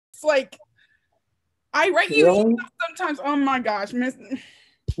Like, I write you Really? emails sometimes. Oh my gosh, Miss.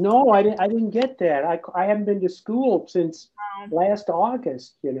 No, I didn't get that. I haven't been to school since Oh, last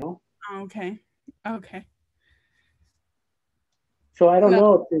August, you know. okay. Okay. So I don't No,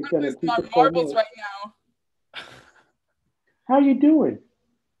 know if they're I'm going to losing keep my it marbles formal. right now. How you doing?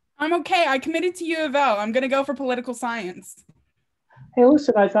 I'm okay. I committed to U of L. I'm gonna go for political science. Hey,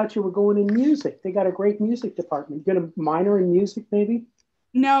 listen, I thought you were going in music. They got a great music department. You going to minor in music, maybe?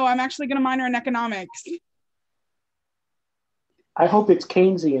 No, I'm actually gonna minor in economics. I hope it's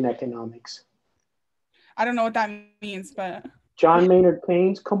Keynesian economics. I don't know what that means, but John Maynard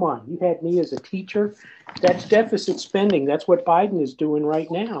Keynes, come on, you had me as a teacher. That's deficit spending. That's what Biden is doing right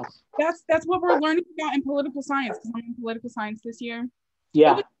now. that's what we're learning about in political science because I'm in political science this year. It was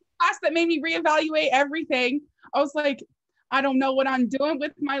Yeah. a class that made me reevaluate everything. I was like, I don't know what I'm doing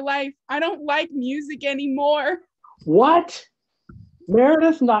with my life. I don't like music anymore. What?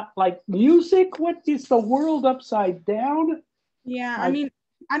 Meredith, not like music? What is the world upside down? Yeah, I My, mean,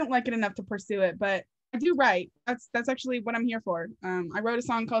 I don't like it enough to pursue it, but I do write. That's actually what I'm here for. I wrote a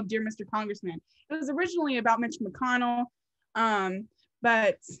song called "Dear Mr. Congressman." It was originally about Mitch McConnell, um,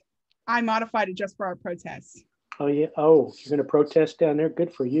 but I modified it just for our protests. oh, yeah. Oh, you're going to protest down there?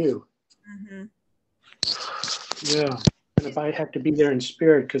 Good for you. Mm-hmm. Yeah. And if I have to be there in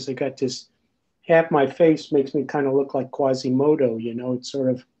spirit because they got this half my face makes me kind of look like Quasimodo, you know, it's sort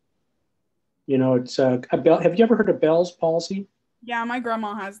of, it's a bell. Have you ever heard of Bell's palsy? Yeah, my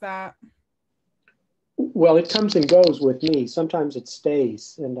grandma has that. Well, it comes and goes with me. Sometimes it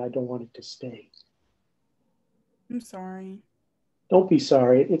stays, and I don't want it to stay. I'm sorry. Don't be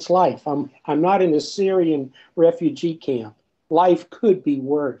sorry. It's life. I'm not in a Syrian refugee camp. Life could be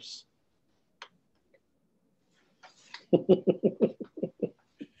worse.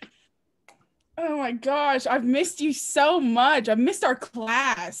 Oh my gosh, I've missed you so much. I've missed our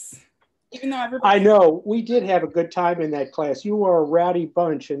class. Even though I everybody, know we did have a good time in that class. You were a rowdy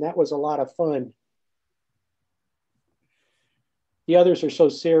bunch, and that was a lot of fun. The others are so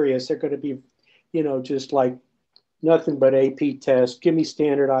serious. They're going to be, just like nothing but AP tests. Give me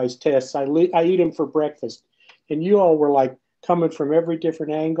standardized tests. I eat them for breakfast. And you all were like coming from every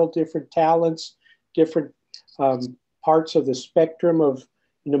different angle, different talents, different parts of the spectrum of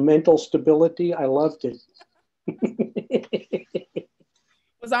mental stability. I loved it.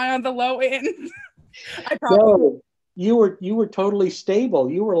 was I on the low end? I probably. No, you were totally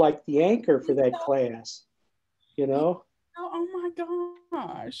stable. You were like the anchor for that class, you know? Oh my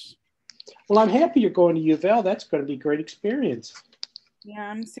gosh. Well, I'm happy you're going to U of L. That's going to be a great experience. Yeah,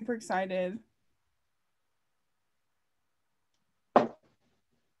 I'm super excited.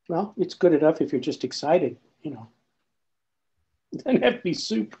 Well, it's good enough if you're just excited, you know. It doesn't have to be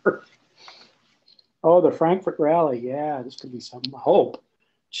super. Oh, the Frankfort rally. Yeah, this could be something. I hope.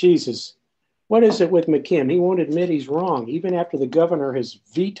 Jesus. What is it with McKim? He won't admit he's wrong, even after the governor has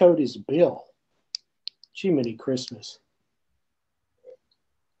vetoed his bill. Jiminy Christmas.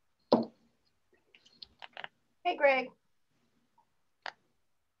 Hey, Greg.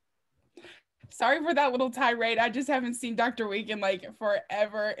 Sorry for that little tirade. I just haven't seen Dr. Week in like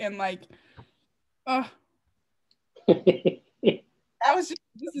forever. And like, oh, that was just,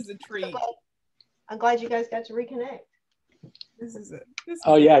 this is a treat. I'm glad you guys got to reconnect. This is it.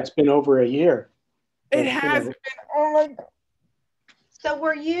 Oh, yeah, it's been over a year. It has been. Oh my God. So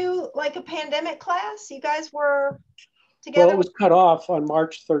were you like a pandemic class? You guys were together? Well, it was cut off on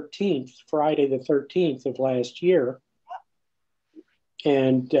March 13th, Friday the 13th of last year.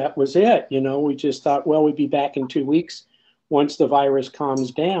 And that was it. We just thought, well, we'd be back in 2 weeks once the virus calms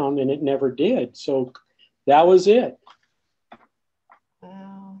down, and it never did. So that was it.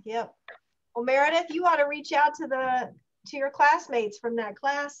 Oh, yep. Well, Meredith, you ought to reach out to your classmates from that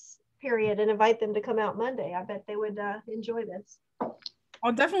class period and invite them to come out Monday. I bet they would enjoy this.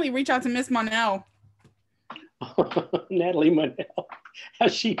 I'll definitely reach out to Miss Monell. Natalie Monell.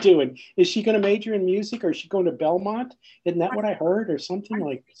 How's she doing? Is she going to major in music, or is she going to Belmont? Isn't that what I heard, or something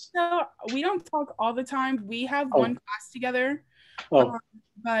like this? So we don't talk all the time. We have one class together. Oh.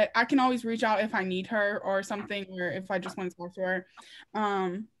 But I can always reach out if I need her or something, or if I just want to talk to her.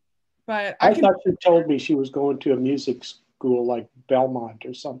 But I thought she told me she was going to a music school like Belmont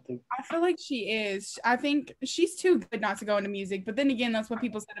or something. I feel like she is. I think she's too good not to go into music. But then again, that's what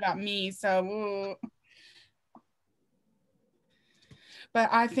people said about me. So, but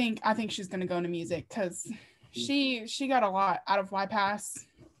I think she's gonna go into music because she got a lot out of YPass.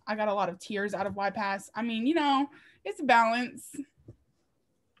 I got a lot of tears out of YPass. I mean, it's a balance.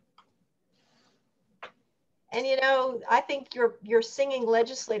 And I think your singing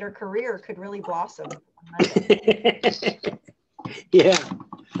legislator career could really blossom. Yeah.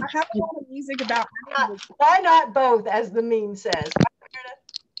 I have a lot of music about Why not both, as the meme says?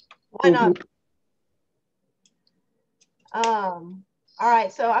 Why not? All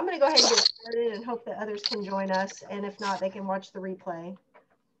right, so I'm going to go ahead and get started and hope that others can join us. And if not, they can watch the replay.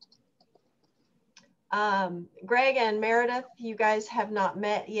 Greg and Meredith, you guys have not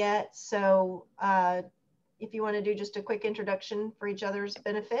met yet. So if you want to do just a quick introduction for each other's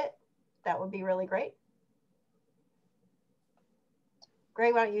benefit, that would be really great.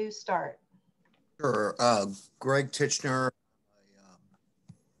 Greg, why don't you start? Sure. Greg Titchener,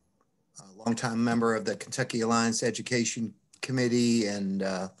 a longtime member of the Kentucky Alliance Education Committee and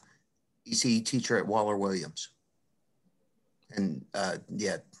ECE teacher at Waller Williams. And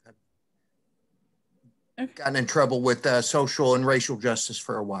yeah, gotten in trouble with social and racial justice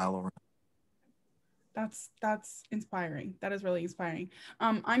for a while around. That's inspiring. That is really inspiring.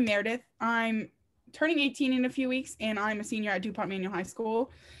 I'm Meredith. I'm turning 18 in a few weeks, and I'm a senior at DuPont Manual High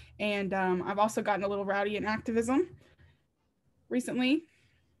School. And I've also gotten a little rowdy in activism recently,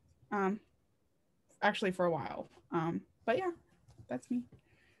 actually for a while. But yeah, that's me.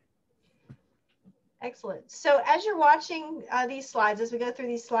 Excellent. So as you're watching these slides, as we go through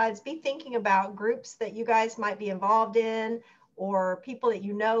these slides, be thinking about groups that you guys might be involved in, or people that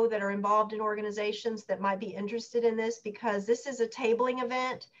you know that are involved in organizations that might be interested in this, because this is a tabling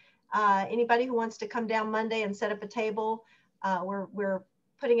event. Anybody who wants to come down Monday and set up a table, we're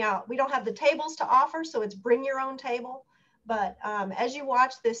putting out, we don't have the tables to offer, so it's bring your own table. But as you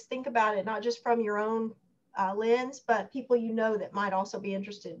watch this, think about it, not just from your own lens, but people you know that might also be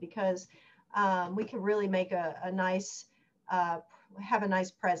interested, because we can really make a nice, have a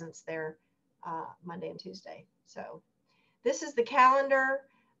nice presence there Monday and Tuesday. So this is the calendar.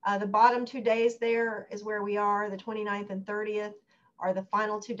 The bottom 2 days there is where we are. The 29th and 30th are the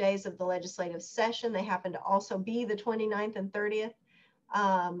final 2 days of the legislative session. They happen to also be the 29th and 30th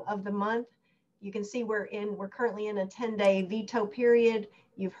of the month. You can see we're currently in a 10-day veto period.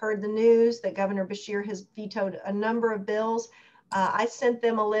 You've heard the news that Governor Beshear has vetoed a number of bills. I sent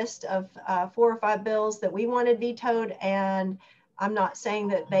them a list of 4 or 5 bills that we wanted vetoed, and I'm not saying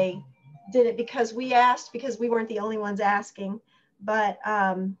that they did it because we asked, because we weren't the only ones asking, but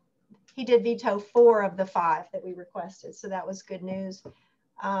he did veto 4 of the 5 that we requested, so that was good news.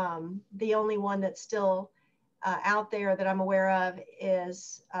 The only one that's still out there that I'm aware of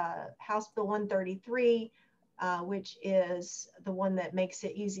is House Bill 133, which is the one that makes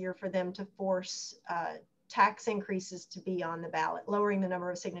it easier for them to force tax increases to be on the ballot, lowering the number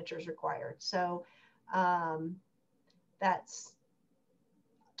of signatures required. So that's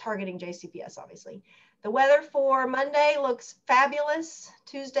targeting JCPS, obviously. The weather for Monday looks fabulous.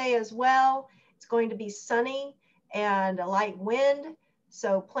 Tuesday as well. It's going to be sunny and a light wind,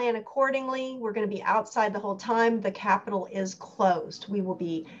 so plan accordingly. We're going to be outside the whole time. The Capitol is closed. We will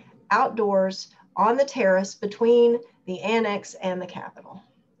be outdoors on the terrace between the annex and the Capitol.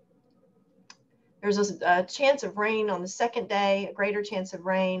 There's a chance of rain on the second day, a greater chance of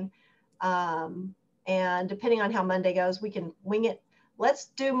rain. And depending on how Monday goes, we can wing it. Let's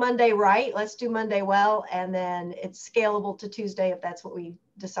do Monday right. Let's do Monday well. And then it's scalable to Tuesday if that's what we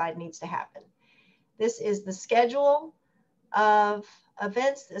decide needs to happen. This is the schedule of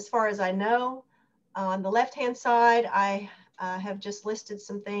events as far as I know. On the left-hand side, I have just listed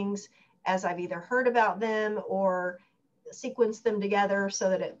some things as I've either heard about them or sequence them together so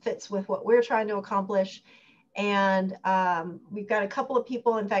that it fits with what we're trying to accomplish. And we've got a couple of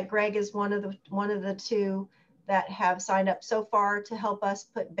people. In fact, Greg is one of the 2 that have signed up so far to help us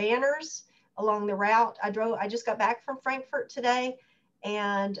put banners along the route. I just got back from Frankfort today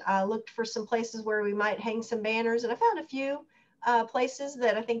and looked for some places where we might hang some banners. And I found a few places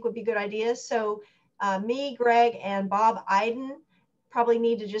that I think would be good ideas. So me, Greg, and Bob Iden probably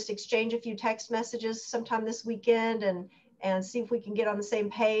need to just exchange a few text messages sometime this weekend and see if we can get on the same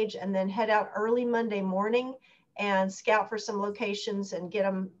page, and then head out early Monday morning and scout for some locations and get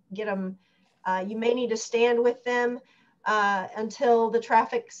them. You may need to stand with them until the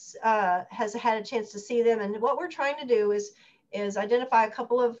traffic has had a chance to see them. And what we're trying to do is identify a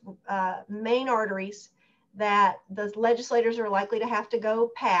couple of main arteries that the legislators are likely to have to go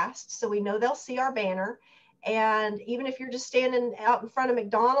past, so we know they'll see our banner. And even if you're just standing out in front of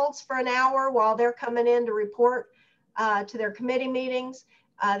McDonald's for an hour while they're coming in to report to their committee meetings,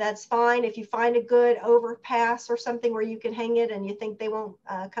 that's fine. If you find a good overpass or something where you can hang it and you think they won't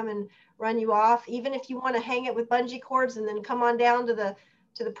come and run you off, even if you want to hang it with bungee cords and then come on down to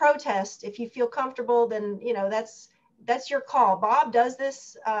the protest, if you feel comfortable, then that's your call. Bob does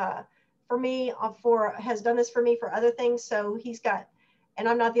this for me, has done this for me for other things. So he's got, and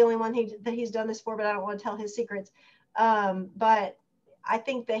I'm not the only one that he's done this for, but I don't want to tell his secrets. But I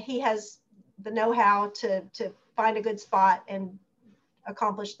think that he has the know-how to find a good spot and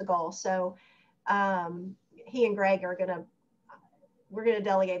accomplish the goal. So he and Greg we're gonna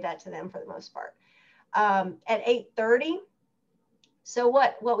delegate that to them for the most part. At 8:30. So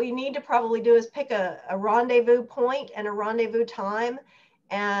what we need to probably do is pick a rendezvous point and a rendezvous time.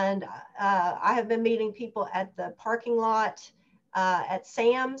 And I have been meeting people at the parking lot at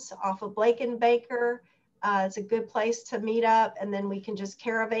Sam's off of Blake and Baker. It's a good place to meet up, and then we can just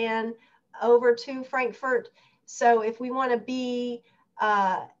caravan over to Frankfort. So if we want to be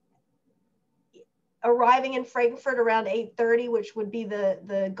arriving in Frankfort around 8:30, which would be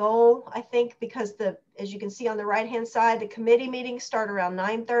the goal, I think, because as you can see on the right-hand side, the committee meetings start around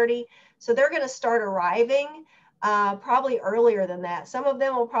 9:30. So they're going to start arriving probably earlier than that. Some of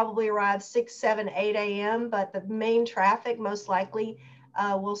them will probably arrive 6, 7, 8 a.m., but the main traffic most likely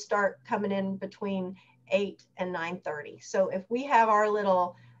will start coming in between 8 and 9:30. So if we have our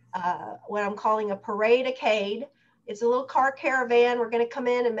little, what I'm calling a parade-acade, it's a little car caravan. We're going to come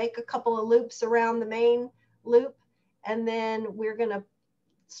in and make a couple of loops around the main loop. And then we're going to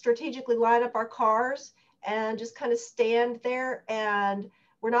strategically line up our cars and just kind of stand there. And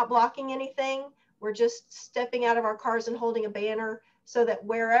we're not blocking anything. We're just stepping out of our cars and holding a banner so that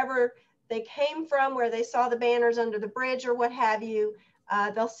wherever they came from, where they saw the banners under the bridge or what have you,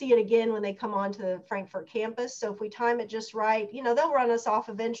 they'll see it again when they come onto the Frankfort campus. So if we time it just right, they'll run us off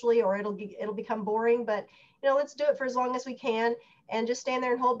eventually, or it'll become boring, but let's do it for as long as we can and just stand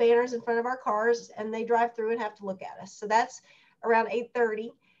there and hold banners in front of our cars, and they drive through and have to look at us. So that's around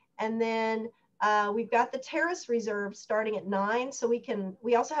 8:30. And then we've got the terrace reserved starting at 9. So we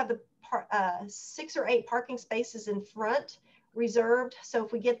also have the 6 or 8 parking spaces in front reserved. So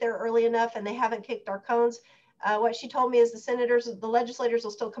if we get there early enough and they haven't kicked our cones, what she told me is the legislators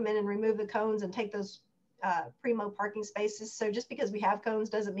will still come in and remove the cones and take those primo parking spaces. So just because we have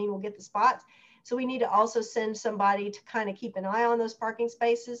cones doesn't mean we'll get the spots. So we need to also send somebody to kind of keep an eye on those parking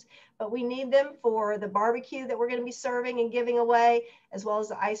spaces, but we need them for the barbecue that we're going to be serving and giving away, as well as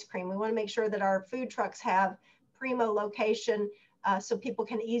the ice cream. We want to make sure that our food trucks have primo location so people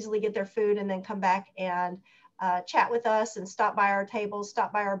can easily get their food and then come back and chat with us and stop by our tables,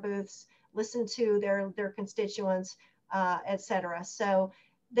 stop by our booths, listen to their constituents, etc. So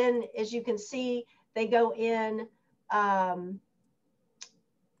then, as you can see, they go in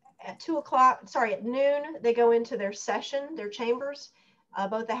at noon, they go into their session, their chambers,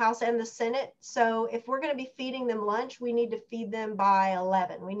 both the House and the Senate. So if we're going to be feeding them lunch, we need to feed them by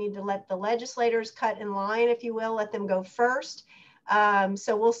 11. We need to let the legislators cut in line, if you will, let them go first.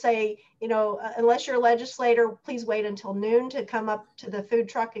 So we'll say, unless you're a legislator, please wait until noon to come up to the food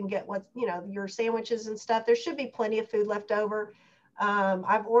truck and get your sandwiches and stuff. There should be plenty of food left over.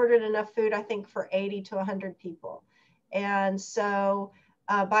 I've ordered enough food, I think, for 80 to 100 people. And so,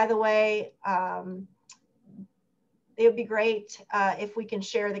 by the way, it would be great if we can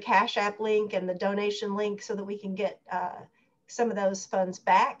share the Cash App link and the donation link so that we can get some of those funds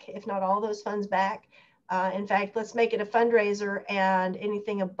back, if not all those funds back. In fact, let's make it a fundraiser, and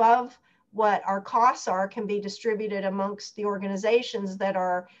anything above what our costs are can be distributed amongst the organizations that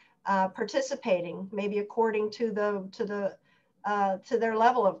are participating, maybe according to their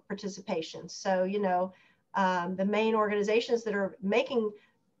level of participation. So, the main organizations that are making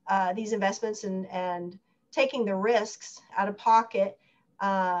these investments and taking the risks out of pocket,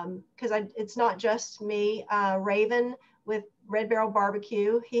 because it's not just me. Raven with Red Barrel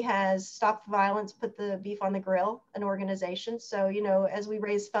Barbecue, he has Stop the Violence, Put the Beef on the Grill, an organization. So, as we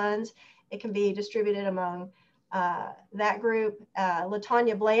raise funds, it can be distributed among that group.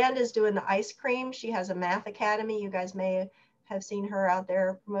 LaTanya Bland is doing the ice cream. She has a math academy. You guys may have seen her out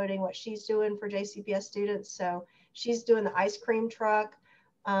there promoting what she's doing for JCPS students. So she's doing the ice cream truck.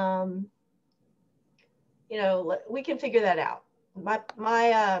 We can figure that out.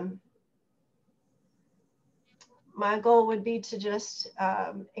 My goal would be to just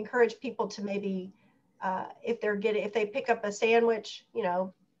encourage people to maybe, if they pick up a sandwich,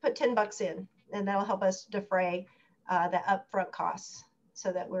 put $10 in, and that'll help us defray the upfront costs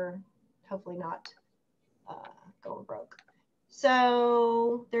so that we're hopefully not going broke.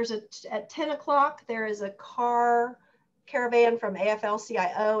 So at 10 o'clock, there is a caravan from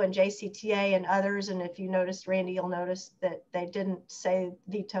AFL-CIO and JCTA and others. And if you noticed, Randy, you'll notice that they didn't say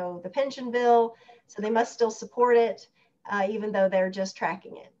veto the pension bill. So they must still support it, even though they're just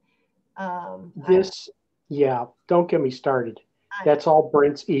tracking it. Don't get me started. That's all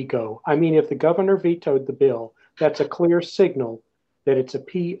Brent's ego. I mean, if the governor vetoed the bill, that's a clear signal that it's a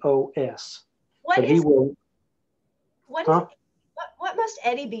POS. What must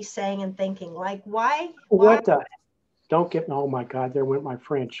Eddie be saying and thinking? Like, why? What the? don't get, oh my God, there went my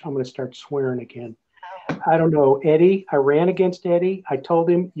French. I'm going to start swearing again. I don't know, Eddie. I ran against Eddie. I told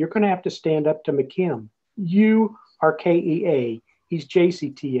him, you're going to have to stand up to McKim. You are KEA. He's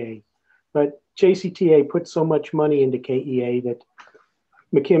JCTA. But JCTA put so much money into KEA that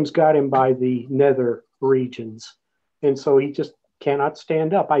McKim's got him by the nether regions. And so he just cannot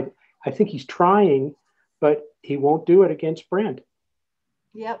stand up. I think he's trying, but he won't do it against Brent.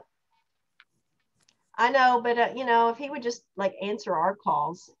 Yep. I know, but you know, if he would just like answer our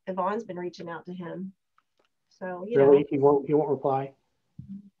calls, Yvonne's been reaching out to him. So, you Really? know. He won't reply?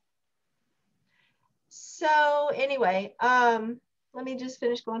 So anyway, let me just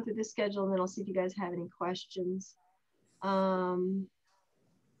finish going through the schedule and then I'll see if you guys have any questions. Young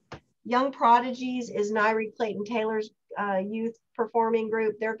Prodigies is Nairi Clayton Taylor's youth performing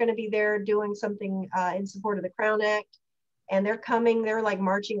group. They're going to be there doing something in support of the Crown Act. And they're coming, they're like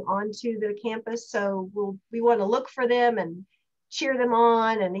marching onto the campus. So we want to look for them and cheer them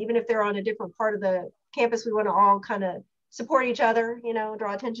on. And even if they're on a different part of the campus, we want to all kind of support each other, you know,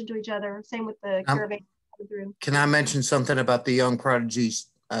 draw attention to each other. Same with the caravan. Can I mention something about the Young Prodigies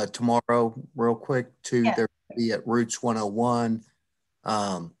tomorrow real quick too? Yeah. They're going to be at Roots 101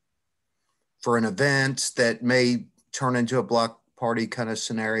 for an event that may turn into a block party kind of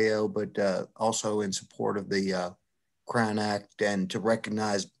scenario, but also in support of the Crown Act and to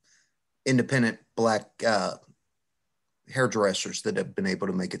recognize independent Black hairdressers that have been able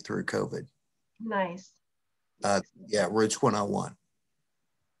to make it through COVID. Nice. Yeah, Roots 101.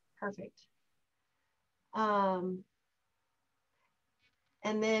 Perfect. And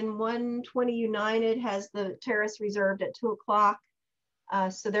then 120 United has the terrace reserved at 2 o'clock.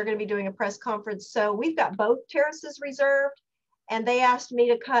 So they're going to be doing a press conference. So we've got both terraces reserved. And they asked me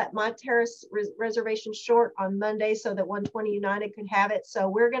to cut my terrace reservation short on Monday so that 120 United could have it. So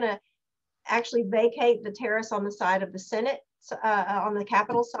we're going to actually vacate the terrace on the side of the Senate, on the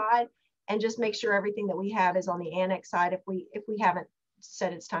Capitol side, and just make sure everything that we have is on the annex side if we haven't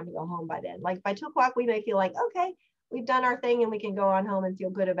said it's time to go home by then. Like by 2 o'clock, we may feel like, okay, we've done our thing and we can go on home and feel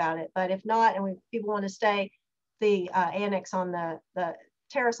good about it. But if not, and people want to stay, the annex on the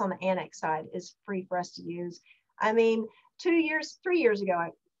terrace on the annex side is free for us to use. I mean, 3 years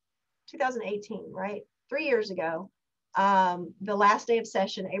ago, 2018, right? 3 years ago, the last day of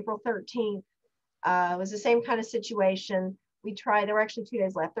session, April 13th, was the same kind of situation. There were actually 2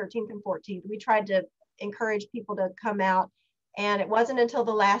 days left, 13th and 14th. We tried to encourage people to come out. And it wasn't until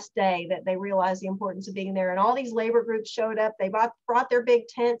the last day that they realized the importance of being there. And all these labor groups showed up. They brought their big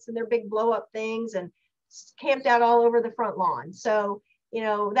tents and their big blow up things and camped out all over the front lawn. So, you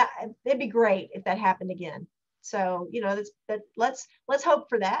know, it'd be great if that happened again. So, you know, let's hope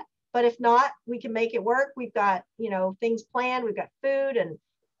for that. But if not, we can make it work. We've got, you know, things planned. We've got food and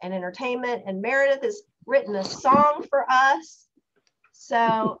entertainment. And Meredith has written a song for us.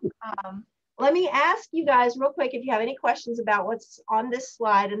 So let me ask you guys real quick if you have any questions about what's on this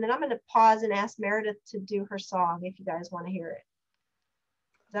slide. And then I'm going to pause and ask Meredith to do her song if you guys want to hear it.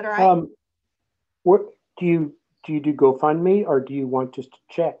 Is that all right? What do you do GoFundMe, or do you want just to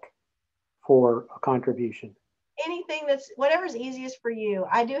check for a contribution? Anything whatever's easiest for you.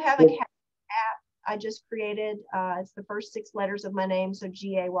 I do have a app I just created. It's the first 6 letters of my name, so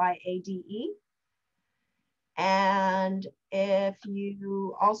GAYADE. And if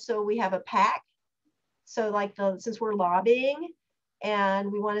you also, we have a PAC. So like since we're lobbying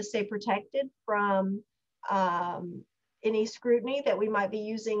and we want to stay protected from any scrutiny that we might be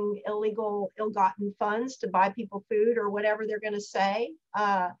using ill-gotten funds to buy people food or whatever they're going to say.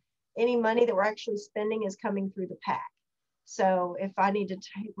 Any money that we're actually spending is coming through the PAC. So if I need to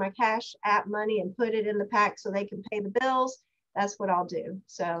take my Cash App money and put it in the PAC so they can pay the bills, that's what I'll do.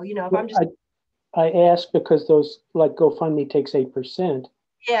 So, you know, if I'm just... I ask because those, like GoFundMe takes 8%.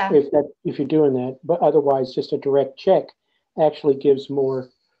 Yeah. If you're doing that, but otherwise just a direct check actually gives more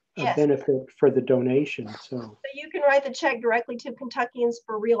benefit for the donation. So you can write the check directly to Kentuckians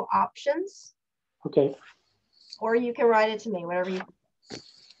for Real Options. Okay. Or you can write it to me, whatever you.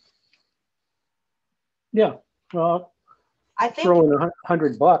 Yeah. Well, I think throw in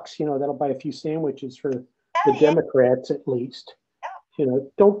 $100, you know, that'll buy a few sandwiches for the Democrats at least. Yeah. You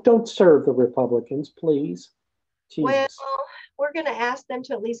know, don't serve the Republicans, please. Jesus. Well, we're going to ask them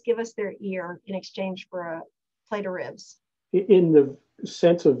to at least give us their ear in exchange for a plate of ribs. In the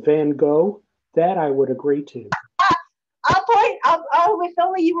sense of Van Gogh, that I would agree to. If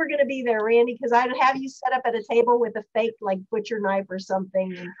only you were going to be there, Randy, because I'd have you set up at a table with a fake like butcher knife or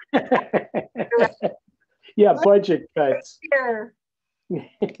something. Yeah, budget cuts. And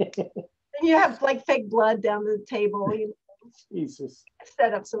you have like fake blood down the table. You know, Jesus.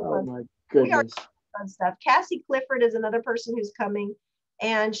 set up some fun. fun. Oh my goodness. fun stuff. Cassie Clifford is another person who's coming,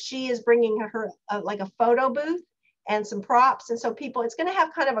 and she is bringing her like a photo booth and some props. And so people, it's going to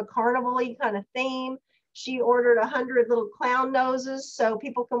have kind of a carnival-y kind of theme. She ordered 100 little clown noses so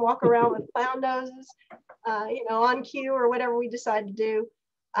people can walk around with clown noses, you know, on cue or whatever we decide to do.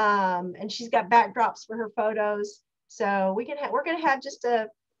 And she's got backdrops for her photos. So we're going to have just a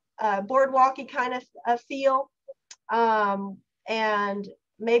boardwalky kind of a feel. And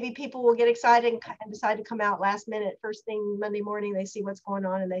maybe people will get excited and decide to come out last minute. First thing Monday morning, they see what's going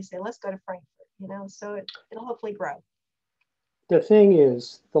on and they say, let's go to Frankfort, you know, so it'll hopefully grow. The thing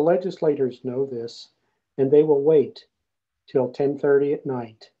is, the legislators know this, and they will wait till 10:30 at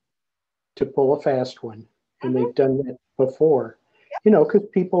night to pull a fast one. And they've done that before, you know, because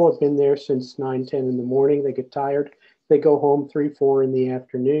people have been there since 9, 10 in the morning. They get tired. They go home 3, 4 in the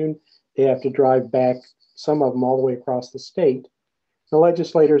afternoon. They have to drive back, some of them all the way across the state. The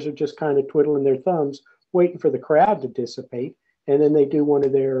legislators are just kind of twiddling their thumbs, waiting for the crowd to dissipate, and then they do one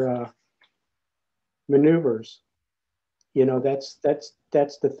of their maneuvers. You know, that's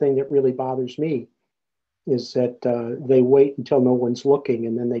the thing that really bothers me, is that they wait until no one's looking,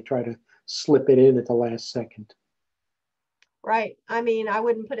 and then they try to slip it in at the last second. Right. I mean, I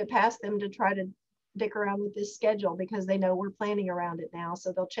wouldn't put it past them to try to dick around with this schedule because they know we're planning around it now,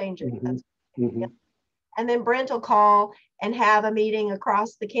 so they'll change it. Yeah. And then Brent will call and have a meeting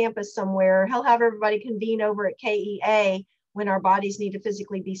across the campus somewhere. He'll have everybody convene over at KEA when our bodies need to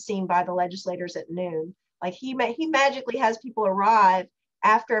physically be seen by the legislators at noon. Like he magically has people arrive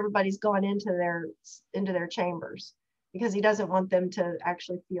after everybody's gone into their chambers, because he doesn't want them to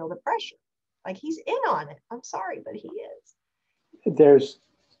actually feel the pressure. Like, he's in on it. I'm sorry, but he is.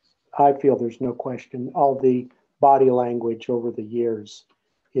 I feel there's no question. All the body language over the years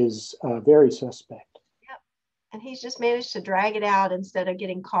is very suspect. And he's just managed to drag it out instead of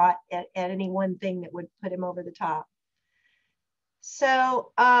getting caught at any one thing that would put him over the top.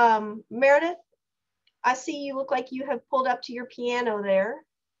 So, Meredith, I see you look like you have pulled up to your piano there.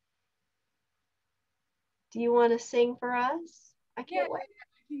 Do you want to sing for us? I can't wait.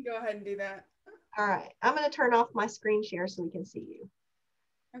 I can go ahead and do that. All right. I'm going to turn off my screen share so we can see you.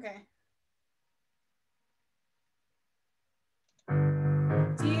 Okay.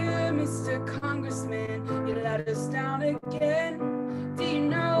 Dear Mr. Congressman, you let us down again. Do you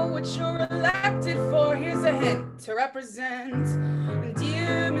know what you're elected for? Here's a hint: to represent. And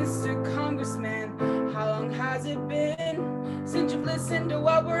dear Mr. Congressman, how long has it been since you've listened to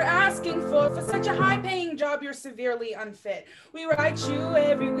what we're asking for? For such a high-paying job, you're severely unfit. We write you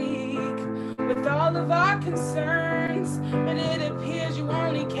every week with all of our concerns, but it appears you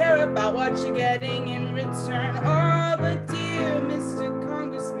only care about what you're getting in return. Oh, but dear Mr.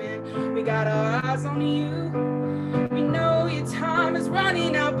 Congressman, we got our eyes on you. We know your time is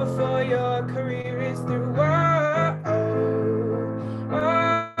running out before your career is through. Oh,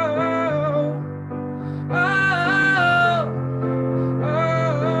 oh, oh, oh, oh.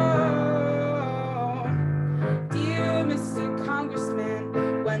 Dear Mr.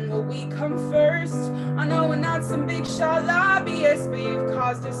 Congressman, when will we come first? I know we're not some big shot lobbyists, but you've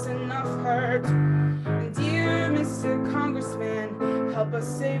caused us enough hurt. And dear Mr. Congressman, help us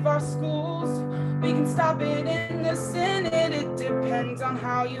save our schools. We can stop it in the Senate, it depends on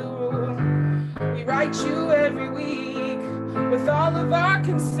how you rule. We write you every week with all of our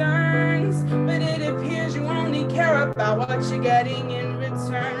concerns, but it appears you only care about what you're getting in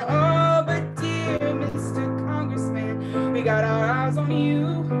return. Oh, but dear Mr. Congressman, we got our eyes on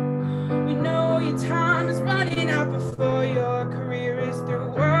you. We know your time is running out before your career is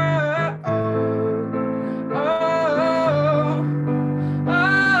through. Oh, oh, oh,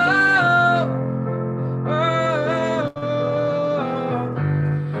 oh, oh.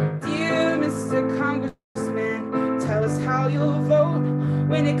 Dear Mr. Congressman, tell us how you'll vote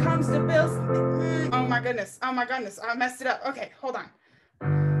when it comes to bills. Oh my goodness, I messed it up. Okay, hold on.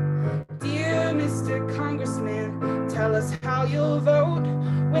 Dear Mr. Congressman, tell us how you'll vote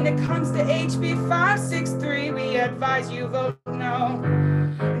when it comes to HB 563. We advise you vote no.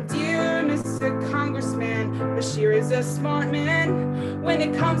 Dear Mr. Congressman, Bashir is a smart man. When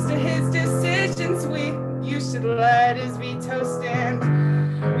it comes to his decisions, you should let his veto stand.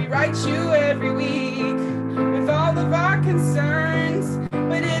 We write you every week with all of our concerns,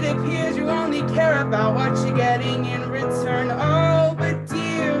 but it appears you only care about what you're getting in return. Oh, but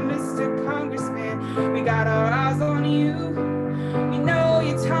dear Mr. Congressman, we got our eyes on you. We know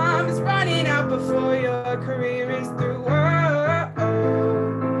your time is running out before your career is through. Oh, oh,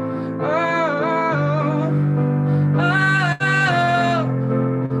 oh,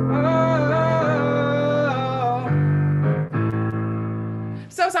 oh, oh.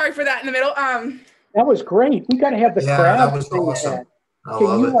 So sorry for that in the middle. That was great. We got to have the Yeah, that crowd was sing awesome. that. I Can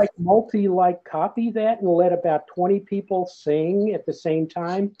love you it. copy that and let about 20 people sing at the same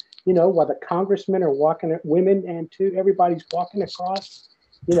time? While the congressmen are walking, women and too, everybody's walking across.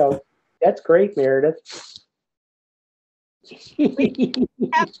 That's great, Meredith. We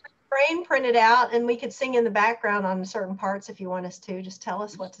have the brain printed out, and we could sing in the background on certain parts if you want us to. Just tell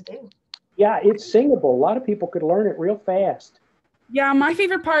us what to do. Yeah, it's singable. A lot of people could learn it real fast. Yeah, my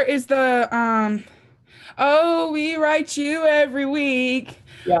favorite part is the oh, we write you every week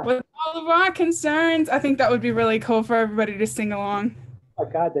with all of our concerns. I think that would be really cool for everybody to sing along. Oh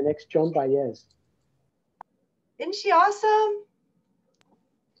my God, the next Joan Baez. Isn't she awesome?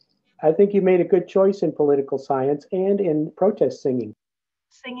 I think you made a good choice in political science and in protest singing.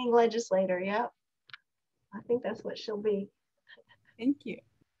 Singing legislator, yep. I think that's what she'll be. Thank you.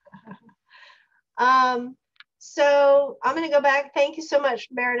 So I'm going to go back. Thank you so much,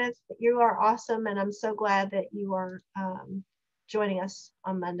 Meredith. You are awesome, and I'm so glad that you are joining us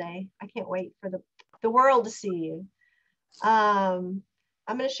on Monday. I can't wait for the world to see you. I'm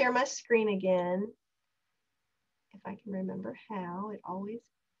going to share my screen again, if I can remember how. It always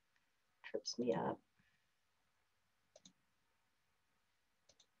trips me up.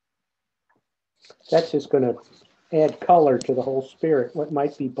 That's just going to add color to the whole spirit. What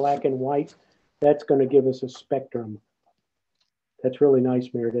might be black and white, that's going to give us a spectrum. That's really nice,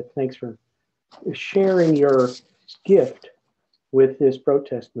 Meredith. Thanks for sharing your gift with this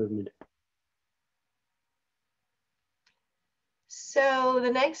protest movement. So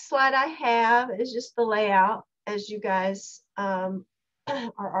the next slide I have is just the layout. As you guys are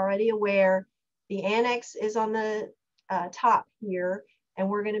already aware, the annex is on the top here, and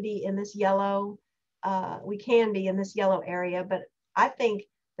we're going to be in this yellow, we can be in this yellow area, but I think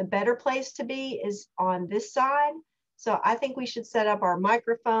the better place to be is on this side. So I think we should set up our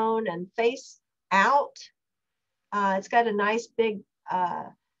microphone and face out. It's got a nice big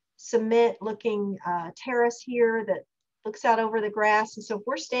cement looking terrace here that looks out over the grass. And so if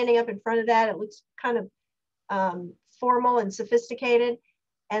we're standing up in front of that, it looks kind of formal and sophisticated.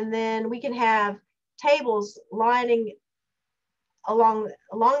 And then we can have tables lining along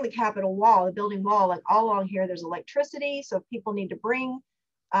the Capitol wall, the building wall, like all along here. There's electricity. So if people need to bring,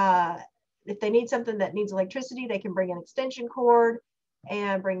 if they need something that needs electricity, they can bring an extension cord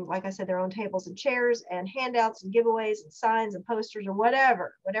and bring, like I said, their own tables and chairs and handouts and giveaways and signs and posters or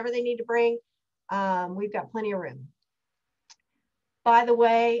whatever they need to bring. We've got plenty of room. By the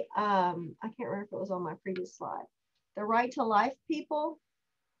way, I can't remember if it was on my previous slide. The Right to Life people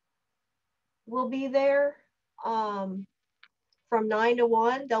will be there from 9 to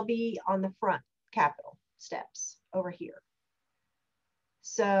 1. They'll be on the front Capitol steps over here.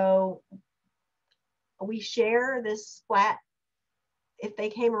 So we share this flat if they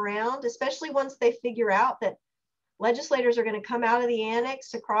came around, especially once they figure out that legislators are going to come out of the annex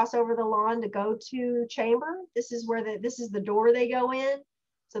to cross over the lawn to go to chamber. This is where this is the door they go in.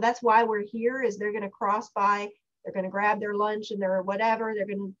 So that's why we're here, is they're going to cross by, they're going to grab their lunch and their whatever, they're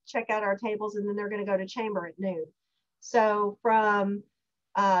going to check out our tables, and then they're going to go to chamber at noon. So from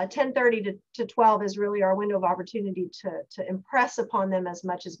 10:30 to 12 is really our window of opportunity to impress upon them as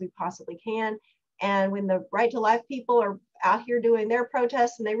much as we possibly can. And when the Right to Life people are out here doing their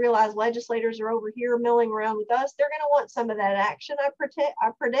protests and they realize legislators are over here milling around with us, they're going to want some of that action, I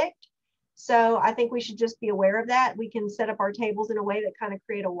predict. So I think we should just be aware of that. We can set up our tables in a way that kind of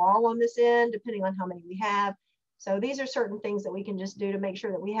create a wall on this end, depending on how many we have. So these are certain things that we can just do to make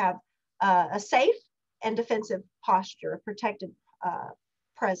sure that we have a safe and defensive posture, a protected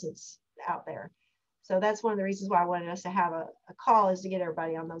presence out there. So that's one of the reasons why I wanted us to have a call, is to get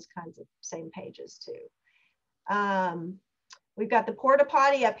everybody on those kinds of same pages too. We've got the porta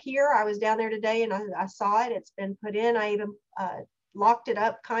potty up here. I was down there today and I saw it. It's been put in. I even locked it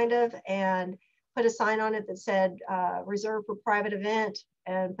up kind of and put a sign on it that said reserved for private event,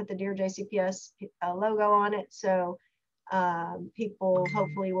 and put the Dear JCPS logo on it. So people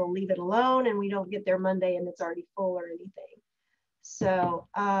hopefully will leave it alone and we don't get there Monday and it's already full or anything. So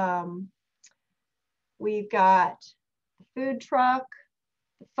we've got the food truck,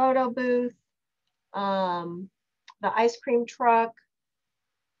 the photo booth, the ice cream truck.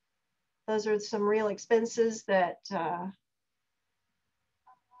 Those are some real expenses that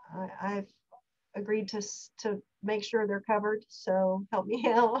I've agreed to make sure they're covered. So help me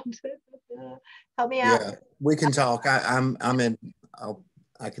out. Help me out. Yeah, we can talk. I'm in.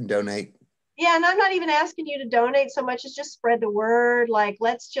 I can donate. Yeah, and I'm not even asking you to donate so much as just spread the word. Like,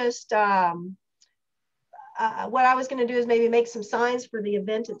 let's just, what I was going to do is maybe make some signs for the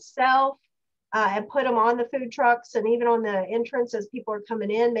event itself. and put them on the food trucks and even on the entrance as people are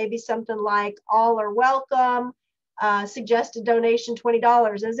coming in. Maybe something like all are welcome, suggested donation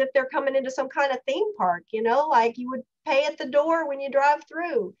 $20, as if they're coming into some kind of theme park, you know, like you would pay at the door when you drive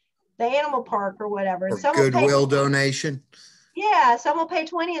through the animal park or whatever. Or goodwill donation. Yeah, some will pay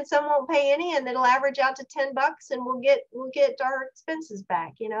 20 and some won't pay any, and it'll average out to $10, and we'll get our expenses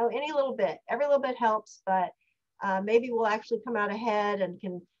back. You know, any little bit, every little bit helps, but maybe we'll actually come out ahead and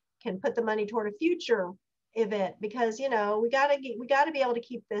can put the money toward a future event, because you know we got to be able to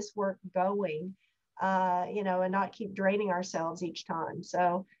keep this work going, you know, and not keep draining ourselves each time.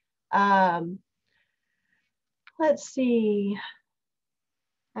 So let's see.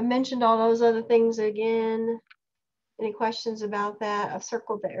 I mentioned all those other things again. Any questions about that? I've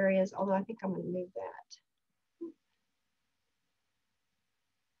circled the areas, although I think I'm going to move that.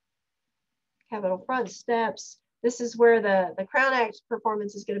 Capitol front steps. This is where the Crown Act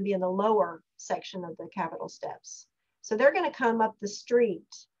performance is going to be in the lower section of the Capitol steps. So they're going to come up the street.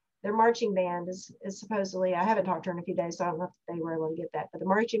 Their marching band is supposedly, I haven't talked to her in a few days, so I don't know if they were able to get that, but the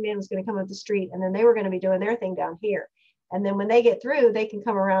marching band was going to come up the street, and then they were going to be doing their thing down here. And then when they get through, they can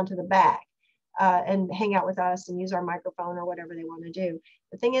come around to the back. And hang out with us and use our microphone or whatever they want to do.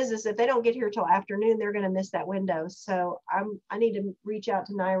 The thing is if they don't get here till afternoon, they're going to miss that window. So I need to reach out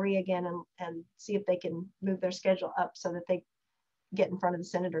to NYRE again and see if they can move their schedule up so that they get in front of the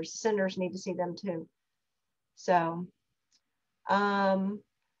senators. The senators need to see them too. So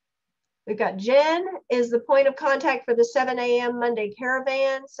we've got Jen is the point of contact for the 7 a.m. Monday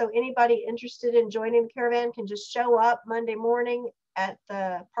caravan. So anybody interested in joining the caravan can just show up Monday morning at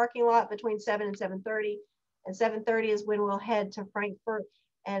the parking lot between 7 and 7:30, and 7:30 is when we'll head to Frankfort.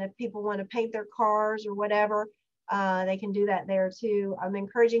 And if people want to paint their cars or whatever, they can do that there too. I'm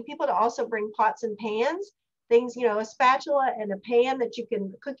encouraging people to also bring pots and pans, things, you know, a spatula and a pan that you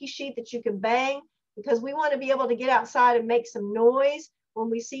can, cookie sheet that you can bang, because we want to be able to get outside and make some noise when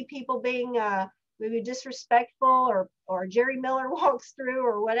we see people being maybe disrespectful, or Jerry Miller walks through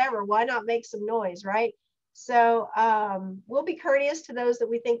or whatever. Why not make some noise, right? So we'll be courteous to those that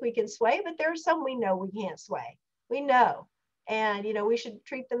we think we can sway, but there are some we know we can't sway. We know, and you know, we should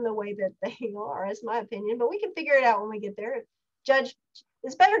treat them the way that they are, is my opinion, but we can figure it out when we get there. Judge,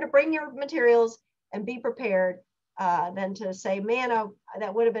 it's better to bring your materials and be prepared than to say, man,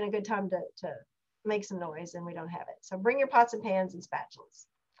 that would have been a good time to make some noise, and we don't have it. So bring your pots and pans and spatulas.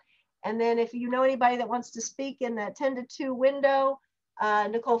 And then if you know anybody that wants to speak in that 10 to 2 window,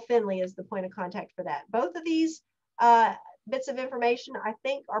 Nicole Finley is the point of contact for that. Both of these bits of information, I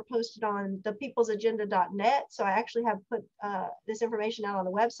think, are posted on thepeoplesagenda.net. So I actually have put this information out on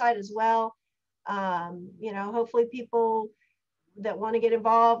the website as well. You know, hopefully people that want to get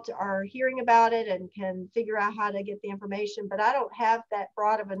involved are hearing about it and can figure out how to get the information. But I don't have that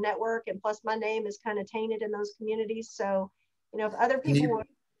broad of a network, and plus my name is kind of tainted in those communities. So, you know, if other people would.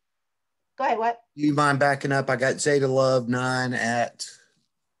 Go ahead, what? Do you mind backing up? I got Zeta Love 9 at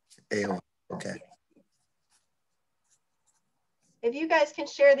AOL. Okay. If you guys can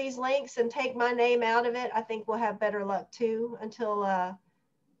share these links and take my name out of it, I think we'll have better luck too, until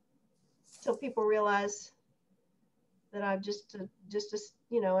people realize that I'm just a,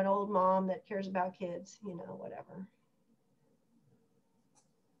 you know, an old mom that cares about kids, you know, whatever.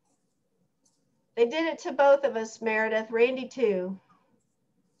 They did it to both of us, Meredith, Randy too.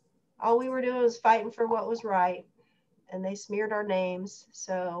 All we were doing was fighting for what was right, and they smeared our names.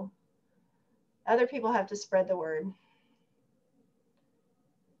 So other people have to spread the word.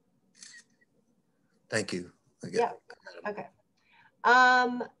 Thank you. Yeah. Okay.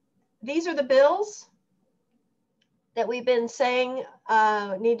 These are the bills that we've been saying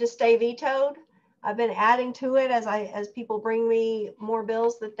need to stay vetoed. I've been adding to it as people bring me more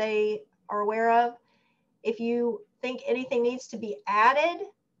bills that they are aware of. If you think anything needs to be added,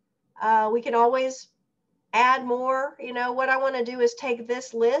 we can always add more. You know, what I want to do is take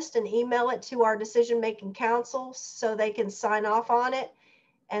this list and email it to our decision-making council so they can sign off on it.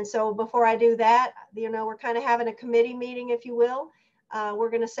 And so before I do that, you know, we're kind of having a committee meeting, if you will. We're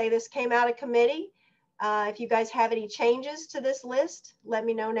going to say this came out of committee. If you guys have any changes to this list, let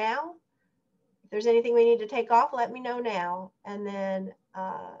me know now. If there's anything we need to take off, let me know now. And then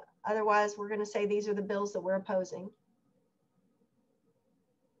otherwise, we're going to say these are the bills that we're opposing.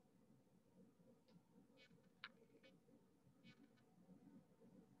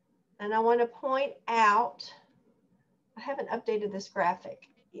 And I want to point out, I haven't updated this graphic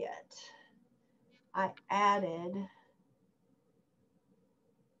yet. I added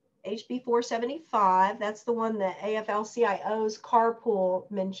HB 475. That's the one that AFL-CIO's carpool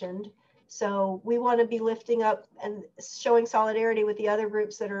mentioned. So we want to be lifting up and showing solidarity with the other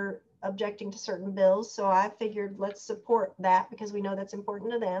groups that are objecting to certain bills. So I figured let's support that because we know that's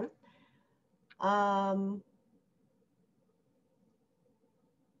important to them.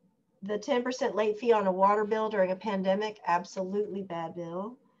 The 10% late fee on a water bill during a pandemic, absolutely bad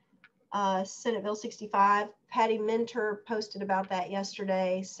bill. Senate Bill 65, Patty Minter posted about that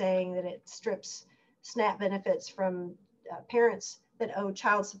yesterday, saying that it strips SNAP benefits from parents that owe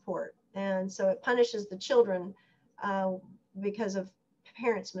child support. And so it punishes the children because of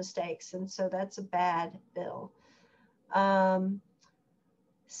parents' mistakes. And so that's a bad bill.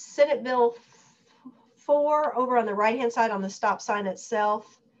 Senate Bill 4, over on the right-hand side on the stop sign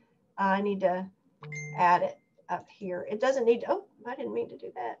itself, I need to add it up here. It doesn't need to, oh, I didn't mean to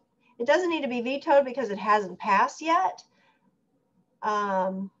do that. It doesn't need to be vetoed because it hasn't passed yet.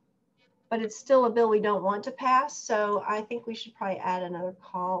 But it's still a bill we don't want to pass. So I think we should probably add another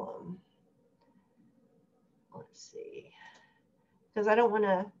column. Let's see. Because I don't want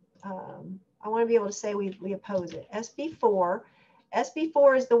to, I want to be able to say we oppose it. SB4.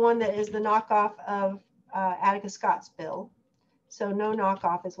 SB4 is the one that is the knockoff of Attica Scott's bill. So no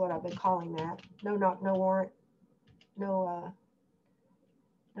knockoff is what I've been calling that. No knock, no warrant, no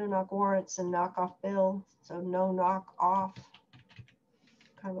knock warrants and knockoff bill. So no knock off,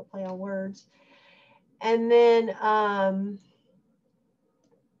 kind of a play on words. And then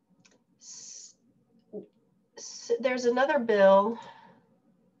there's another bill.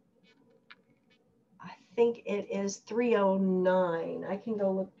 I think it is 309. I can go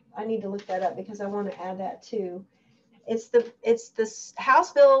look. I need to look that up because I want to add that too. It's the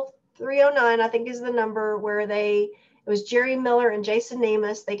House Bill 309, I think is the number, where it was Jerry Miller and Jason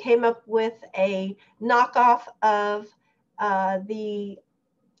Nemus. They came up with a knockoff of the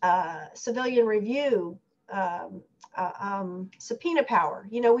civilian review subpoena power.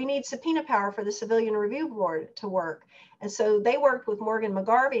 You know, we need subpoena power for the Civilian Review Board to work. And so they worked with Morgan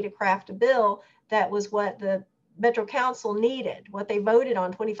McGarvey to craft a bill that was what the Metro Council needed, what they voted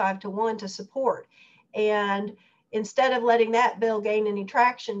on 25-1 to support. And instead of letting that bill gain any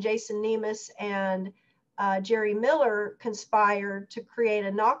traction, Jason Nemus and Jerry Miller conspired to create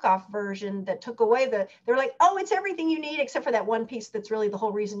a knockoff version that took away they're like, oh, it's everything you need except for that one piece that's really the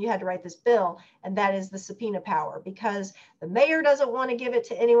whole reason you had to write this bill. And that is the subpoena power, because the mayor doesn't want to give it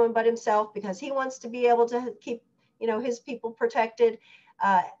to anyone but himself because he wants to be able to keep, you know, his people protected.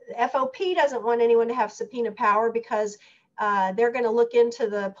 FOP doesn't want anyone to have subpoena power because they're going to look into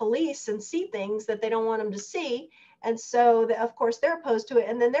the police and see things that they don't want them to see. And so, of course, they're opposed to it.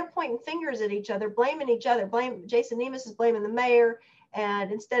 And then they're pointing fingers at each other, blaming each other. Jason Nemus is blaming the mayor.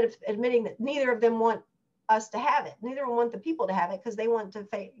 And instead of admitting that neither of them want us to have it, neither of them want the people to have it because they want to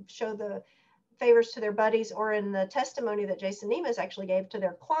show the favors to their buddies. Or in the testimony that Jason Nemus actually gave to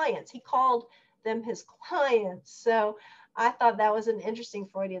their clients, he called them his clients. So I thought that was an interesting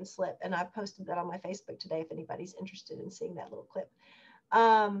Freudian slip. And I posted that on my Facebook today if anybody's interested in seeing that little clip.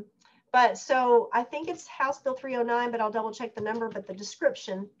 But so I think it's House Bill 309, but I'll double check the number, but the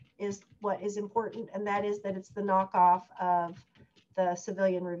description is what is important. And that is that it's the knockoff of the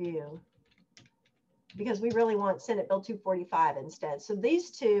civilian review, because we really want Senate Bill 245 instead. So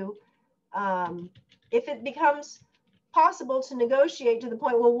these two, if it becomes possible to negotiate to the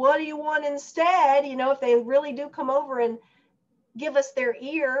point, well, what do you want instead? You know, if they really do come over and give us their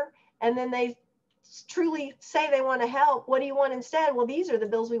ear and then they truly say they want to help, what do you want instead? Well, these are the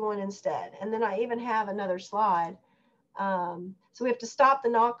bills we want instead. And then I even have another slide. So we have to stop the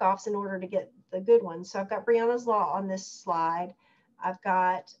knockoffs in order to get the good ones. So I've got Breonna's Law on this slide. I've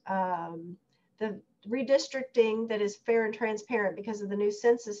got the redistricting that is fair and transparent because of the new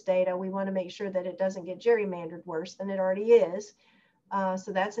census data. We want to make sure that it doesn't get gerrymandered worse than it already is.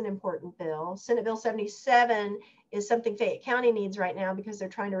 So that's an important bill. Senate Bill 77 is something Fayette County needs right now because they're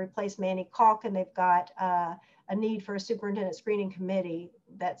trying to replace Manny Kalk, and they've got a need for a superintendent screening committee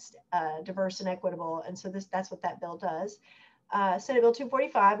that's diverse and equitable. And so that's what that bill does. Senate Bill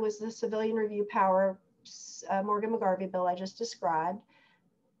 245 was the civilian review power Morgan McGarvey bill I just described.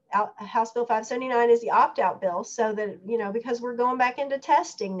 House Bill 579 is the opt-out bill, so that, you know, because we're going back into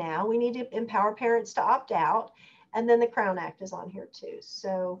testing now, we need to empower parents to opt out. And then the Crown Act is on here too.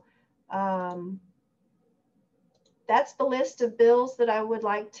 So that's the list of bills that I would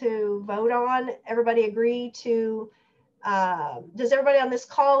like to vote on. Everybody agree to, does everybody on this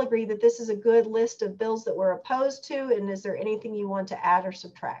call agree that this is a good list of bills that we're opposed to? And is there anything you want to add or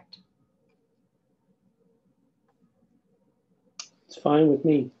subtract? It's fine with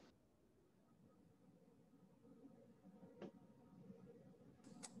me.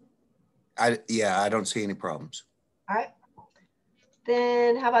 I don't see any problems. All right.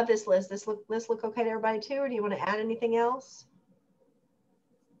 Then how about this list? This look okay to everybody too, or do you want to add anything else?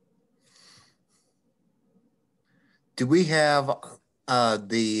 do we have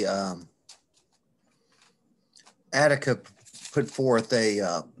the Attica put forth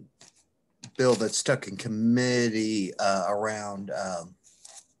a bill that's stuck in committee around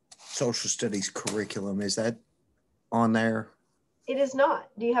social studies curriculum? Is that on there? It is not.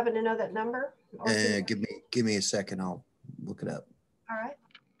 Do you happen to know that number? Give me a second. I'll look it up. All right.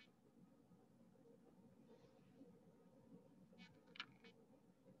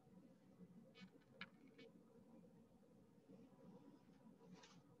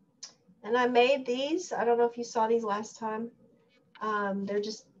 And I made these. I don't know if you saw these last time. They're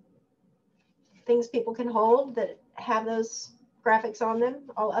just things people can hold that have those graphics on them.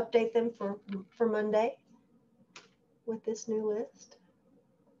 I'll update them for Monday with this new list.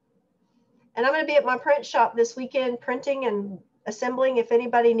 And I'm going to be at my print shop this weekend printing and assembling. If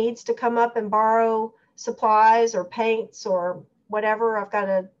anybody needs to come up and borrow supplies or paints or whatever, I've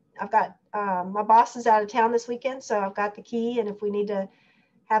got my boss is out of town this weekend, so I've got the key. And if we need to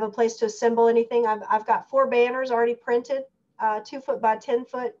have a place to assemble anything, I've got 4 banners already printed, 2 foot by 10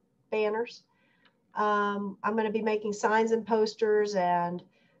 foot banners. I'm going to be making signs and posters and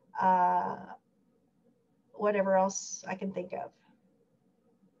whatever else I can think of.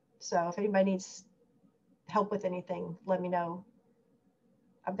 So if anybody needs help with anything, let me know.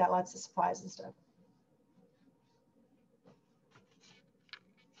 I've got lots of supplies and stuff.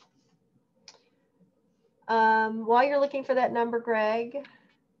 While you're looking for that number, Greg.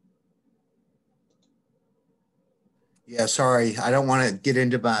 Yeah, sorry. I don't want to get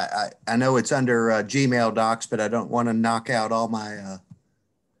into my, I know it's under Gmail docs, but I don't want to knock out all my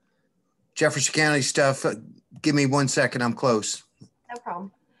Jefferson County stuff. Give me 1 second. I'm close. No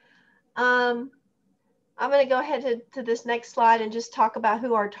problem. I'm going to go ahead to this next slide and just talk about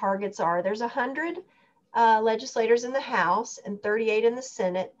who our targets are. There's 100 legislators in the House and 38 in the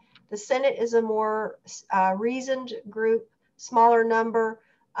Senate. The Senate is a more reasoned group, smaller number.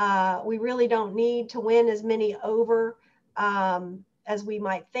 We really don't need to win as many over as we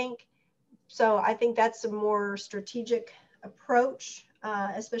might think. So I think that's a more strategic approach,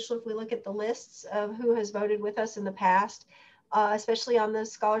 especially if we look at the lists of who has voted with us in the past, especially on the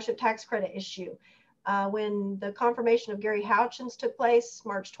scholarship tax credit issue. When the confirmation of Gary Houchins took place,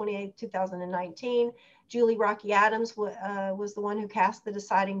 March 28, 2019, Julie Rocky Adams was the one who cast the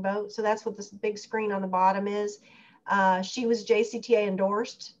deciding vote. So that's what this big screen on the bottom is. She was JCTA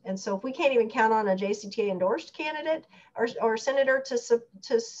endorsed. And so if we can't even count on a JCTA endorsed candidate or senator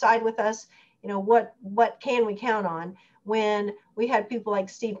to side with us, you know, what can we count on when we had people like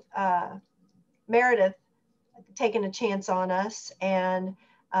Steve Meredith taking a chance on us, and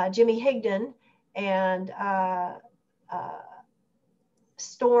Jimmy Higdon, and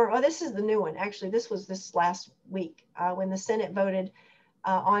Storm. Oh, this is the new one. Actually, this was this last week when the Senate voted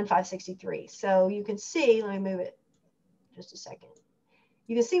on 563. So you can see, let me move it just a second.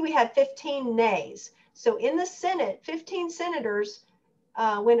 You can see we had 15 nays. So in the Senate, 15 senators,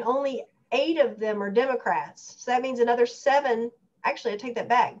 when only 8 of them are Democrats. So that means another 7, actually I take that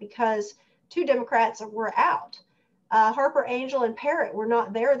back, because 2 Democrats were out. Harper Angel and Parrott were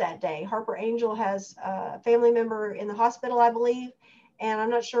not there that day. Harper Angel has a family member in the hospital, I believe, and I'm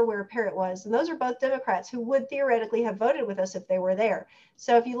not sure where Parrott was. And those are both Democrats who would theoretically have voted with us if they were there.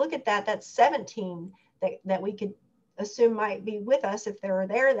 So if you look at that, that's 17 that we could assume might be with us if they were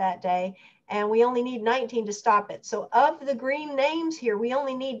there that day. And we only need 19 to stop it. So of the green names here, we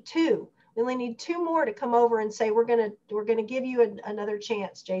only need 2. We only need 2 more to come over and say, we're gonna give you another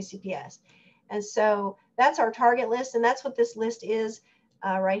chance, JCPS. And so that's our target list. And that's what this list is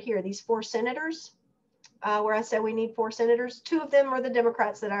right here. These 4 senators, where I said we need 4 senators. 2 of them are the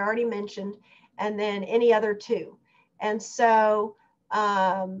Democrats that I already mentioned, and then any other 2. And so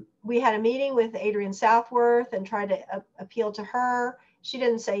we had a meeting with Adrienne Southworth and tried to appeal to her. She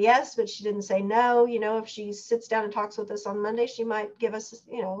didn't say yes, but she didn't say no. You know, if she sits down and talks with us on Monday, she might give us,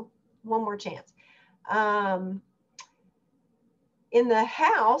 you know, one more chance. In the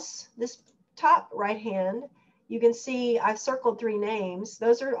House, this top right hand, you can see I've circled 3 names.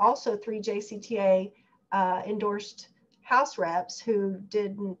 Those are also 3 JCTA endorsed House reps who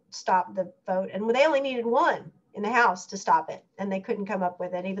didn't stop the vote. And they only needed 1 in the House to stop it. And they couldn't come up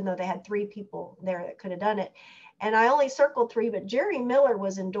with it, even though they had 3 people there that could have done it. And I only circled 3, but Jerry Miller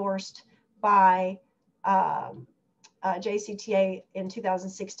was endorsed by JCTA in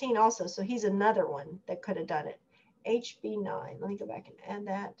 2016 also. So he's another one that could have done it. HB9, let me go back and add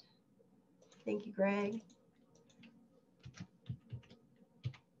that. Thank you, Greg.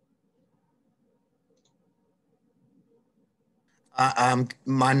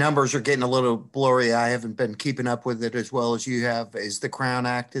 My numbers are getting a little blurry. I haven't been keeping up with it as well as you have. Is the Crown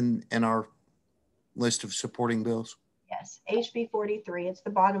Act in our list of supporting bills? Yes, HB 43. It's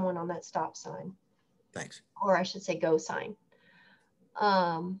the bottom one on that stop sign. Thanks. Or I should say go sign.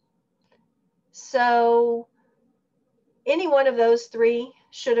 So any one of those three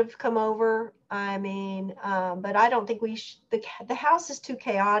should have come over. I mean, but I don't think the house is too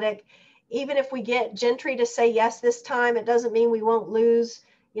chaotic. Even if we get Gentry to say yes this time, it doesn't mean we won't lose,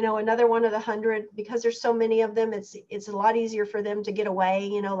 you know, another one of the 100, because there's so many of them. It's a lot easier for them to get away,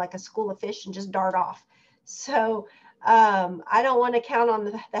 you know, like a school of fish and just dart off. So I don't want to count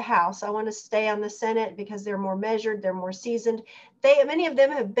on the House. I want to stay on the Senate because they're more measured, they're more seasoned. Many of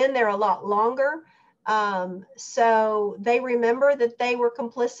them have been there a lot longer. So they remember that they were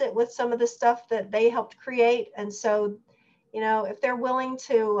complicit with some of the stuff that they helped create. And so, you know, if they're willing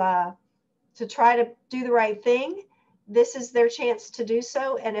to try to do the right thing, this is their chance to do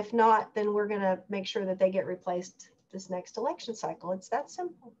so. And if not, then we're going to make sure that they get replaced this next election cycle. It's that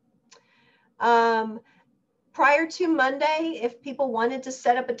simple. Prior to Monday, if people wanted to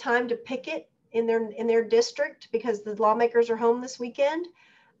set up a time to picket in their district because the lawmakers are home this weekend,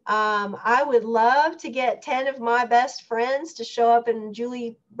 I would love to get 10 of my best friends to show up in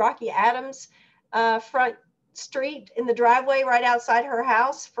Julie Rocky Adams' front street in the driveway right outside her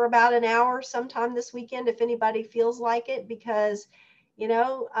house for about an hour sometime this weekend, if anybody feels like it, because, you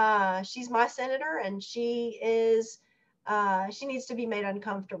know, she's my senator and she needs to be made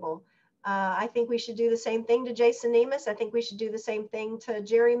uncomfortable. I think we should do the same thing to Jason Nemus. I think we should do the same thing to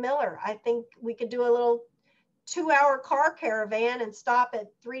Jerry Miller. I think we could do a little 2-hour car caravan and stop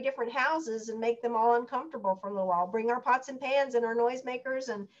at 3 different houses and make them all uncomfortable for a little while. Bring our pots and pans and our noisemakers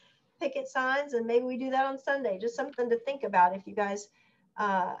and picket signs, and maybe we do that on Sunday. Just something to think about if you guys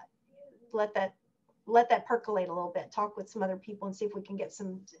let that percolate a little bit. Talk with some other people and see if we can get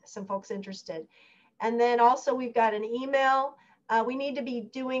some folks interested. And then also we've got an email. We need to be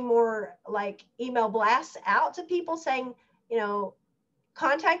doing more like email blasts out to people saying, you know,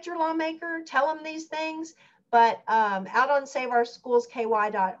 contact your lawmaker, tell them these things. But out on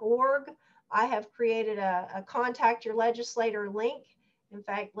saveourschoolsky.org, I have created a contact your legislator link. In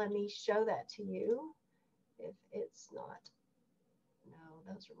fact, let me show that to you if it's not. No,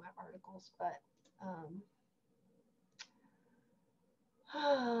 those are my articles, but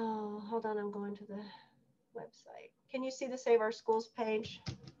oh, hold on, I'm going to the website. Can you see the Save Our Schools page?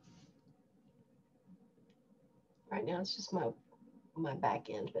 Right now it's just my back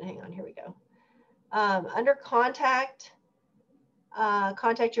end, but hang on, here we go. Under contact,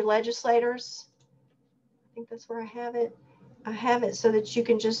 contact your legislators. I think that's where I have it. I have it so that you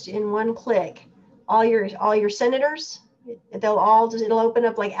can just in one click, all your senators, it'll open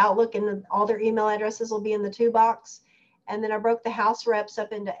up like Outlook, and all their email addresses will be in the 2 box. And then I broke the House reps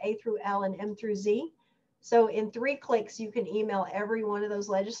up into A through L and M through Z. So in 3 clicks, you can email every one of those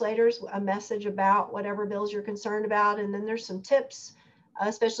legislators a message about whatever bills you're concerned about. And then there's some tips,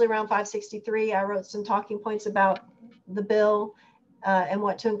 especially around 563. I wrote some talking points about the bill and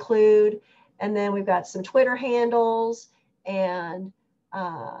what to include. And then we've got some Twitter handles, and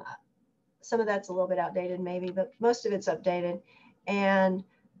some of that's a little bit outdated maybe, but most of it's updated. And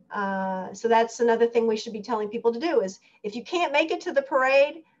so that's another thing we should be telling people to do is if you can't make it to the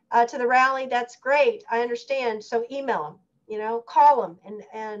parade, to the rally, that's great. I understand. So email them, you know, call them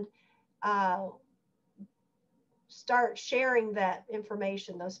and start sharing that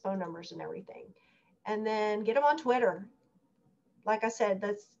information, those phone numbers and everything. And then get them on Twitter. Like I said,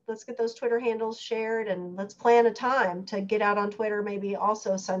 let's get those Twitter handles shared, and let's plan a time to get out on Twitter, maybe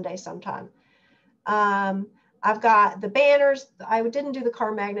also Sunday sometime. I've got the banners. I didn't do the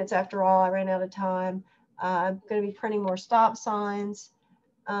car magnets after all. I ran out of time. I'm going to be printing more stop signs.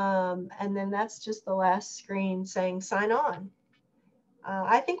 And then that's just the last screen saying sign on.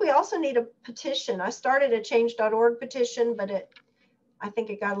 I think we also need a petition. I started a change.org petition, but I think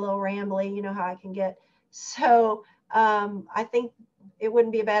it got a little rambly. You know how I can get. So I think it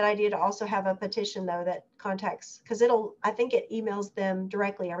wouldn't be a bad idea to also have a petition though that contacts, because I think it emails them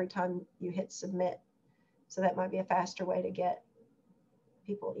directly every time you hit submit. So that might be a faster way to get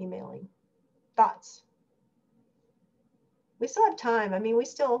people emailing thoughts. We still have time. I mean,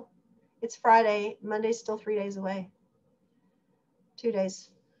 it's Friday, Monday's still 3 days away. 2 days,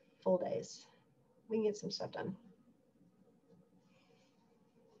 full days. We can get some stuff done.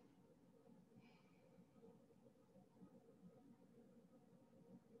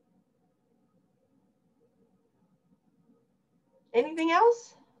 Anything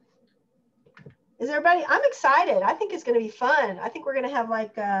else? Is everybody? I'm excited. I think it's going to be fun. I think we're going to have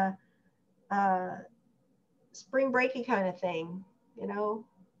like a spring breaky kind of thing, you know?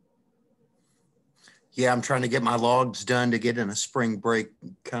 Yeah, I'm trying to get my logs done to get in a spring break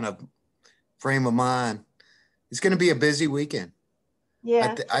kind of frame of mind. It's going to be a busy weekend.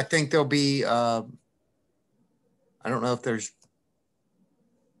 Yeah. I think there'll be, I don't know if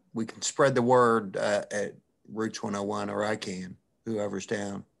we can spread the word at Roots 101, or I can, whoever's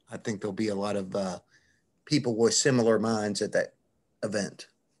down. I think there'll be a lot of people with similar minds at that event.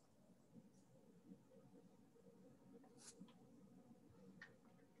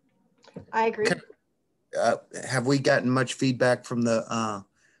 I agree. Have we gotten much feedback from the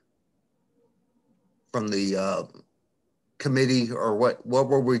committee, or what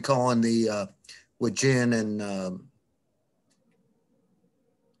were we calling the with Jen and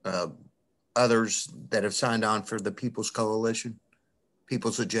others that have signed on for the People's Coalition,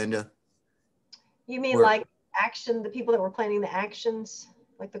 People's Agenda? You mean like action, the people that were planning the actions,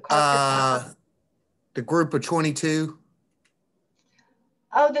 like the carpet? The group of 22.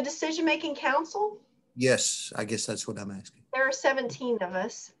 Oh, the decision-making council? Yes, I guess that's what I'm asking. There are 17 of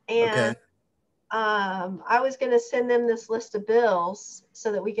us, and okay. I was going to send them this list of bills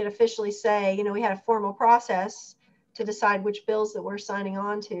so that we could officially say, you know, we had a formal process to decide which bills that we're signing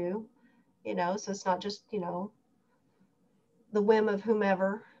on to, you know, so it's not just, you know, the whim of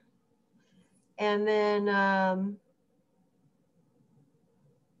whomever. And then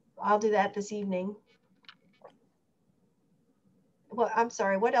I'll do that this evening. Well, I'm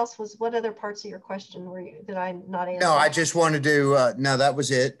sorry. What other parts of your question did I not answer? No, I just wanted to, no, that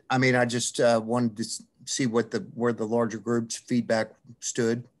was it. I mean, I just wanted to see where the larger group's feedback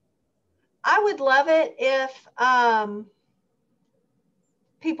stood. I would love it if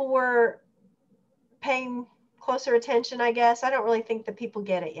people were paying closer attention, I guess. I don't really think that people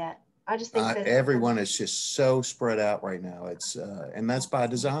get it yet. I just think that everyone is just so spread out right now. It's and that's by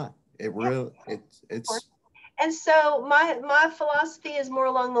design. It really, it's. And so my philosophy is more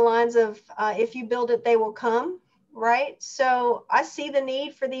along the lines of if you build it, they will come, right? So I see the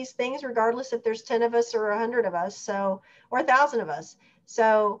need for these things, regardless if there's 10 of us or 100 of us, so, or 1,000 of us.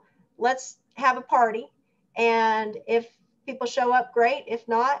 So let's have a party, and if people show up, great. If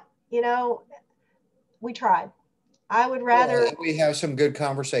not, you know, we tried. I would rather we have some good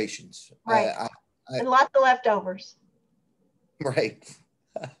conversations, right? And lots of leftovers, right?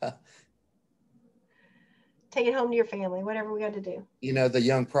 Take it home to your family, whatever we got to do. You know, the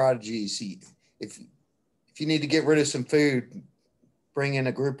young prodigies. If you need to get rid of some food, bring in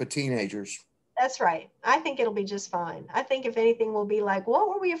a group of teenagers. That's right. I think it'll be just fine. I think if anything, we'll be like, what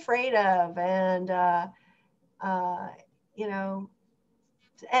were we afraid of? And, you know,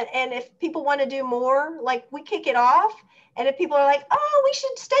 and if people want to do more, like we kick it off. And if people are like, oh, we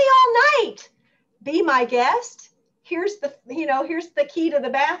should stay all night, be my guest. Here's the, you know, here's the key to the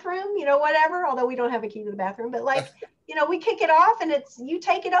bathroom, you know, whatever, although we don't have a key to the bathroom, but like, you know, we kick it off and it's, you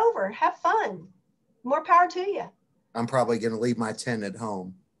take it over, have fun, more power to you. I'm probably going to leave my tent at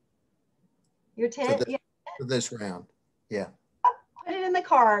home. Your tent? Yeah. For this round. Yeah. Put it in the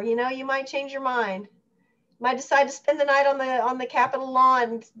car. You know, you might change your mind. You might decide to spend the night on the Capitol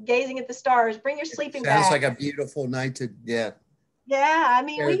lawn gazing at the stars. Bring your sleeping bag. Sounds like a beautiful night to, yeah. Yeah, I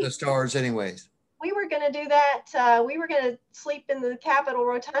mean, the stars anyways. We were going to do that. We were going to sleep in the Capitol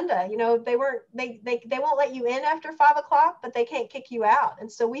Rotunda. You know, they won't let you in after 5 o'clock, but they can't kick you out.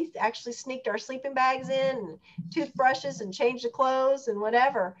 And so we actually sneaked our sleeping bags in, and toothbrushes, and changed the clothes and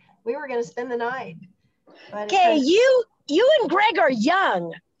whatever. We were going to spend the night. Okay, you and Greg are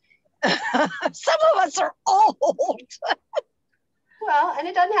young. Some of us are old. Well, and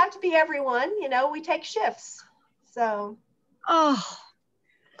it doesn't have to be everyone. You know, we take shifts. So. Oh.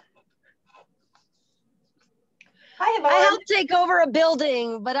 I helped take over a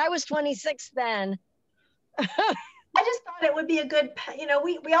building, but I was 26 then. I just thought it would be a good, you know,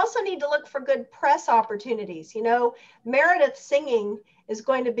 we also need to look for good press opportunities. You know, Meredith singing is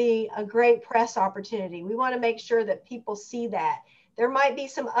going to be a great press opportunity. We want to make sure that people see that. There might be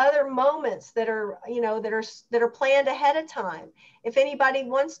some other moments that are, you know, that are planned ahead of time. If anybody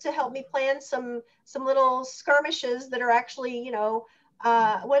wants to help me plan some little skirmishes that are actually, you know,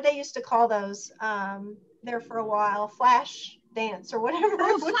 what they used to call those, there for a while, flash dance or whatever.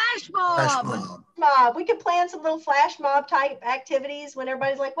 Oh, flash mob. Flash mob. We could plan some little flash mob type activities when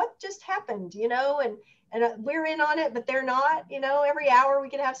everybody's like, what just happened, you know, and we're in on it, but they're not, you know, every hour we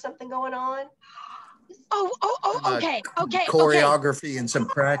could have something going on. Okay. Choreography and some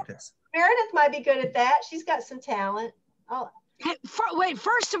practice. Meredith might be good at that. She's got some talent. Wait,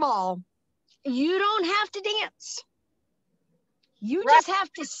 first of all, you don't have to dance. You Right. just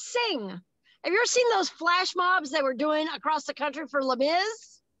have to sing. Have you ever seen those flash mobs they were doing across the country for Les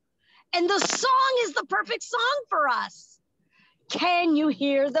Mis? And the song is the perfect song for us. Can you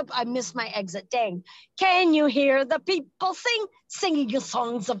hear I missed my exit, dang. Can you hear the people singing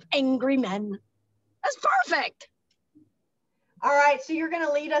songs of angry men? That's perfect. All right, so you're going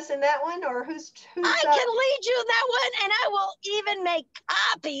to lead us in that one, or who's I can lead you in that one, and I will even make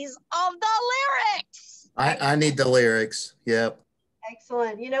copies of the lyrics. I need the lyrics. Yep.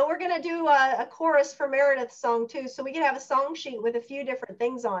 Excellent. You know, we're going to do a chorus for Meredith's song too, so we can have a song sheet with a few different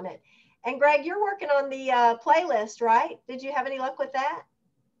things on it. And Greg, you're working on the playlist, right? Did you have any luck with that?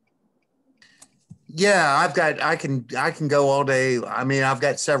 Yeah, I can go all day. I mean, I've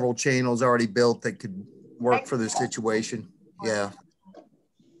got several channels already built that could work for the situation. Yeah.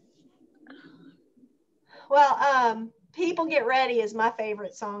 Well, People Get Ready is my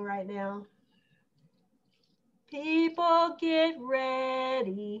favorite song right now. People get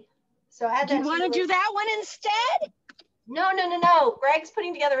ready. So add that. Do you want to do that one instead? No. Greg's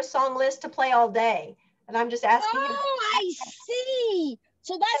putting together a song list to play all day. And I'm just asking him. Oh, I see.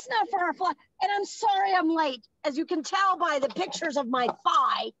 So that's not for our fly. And I'm sorry I'm late. As you can tell by the pictures of my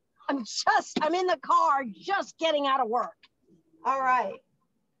thigh, I'm in the car just getting out of work. All right.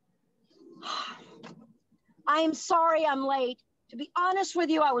 I am sorry I'm late. To be honest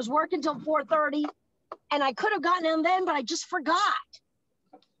with you, I was working till 4:30 and I could have gotten in then, but I just forgot.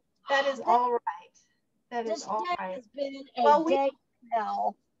 That is all right. That is all right. This day has been a day of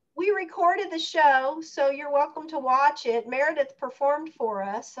hell. We recorded the show, so you're welcome to watch it. Meredith performed for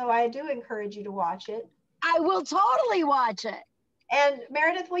us, so I do encourage you to watch it. I will totally watch it. And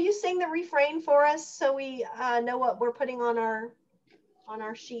Meredith, will you sing the refrain for us so we know what we're putting on our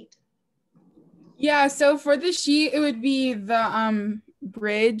sheet? Yeah, so for the sheet, it would be the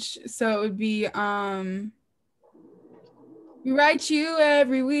bridge. So it would be we write you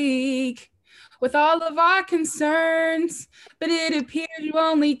every week with all of our concerns, but it appears you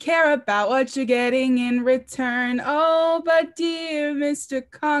only care about what you're getting in return. Oh, but dear Mr.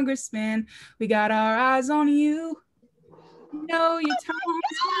 Congressman, we got our eyes on you. You know your time.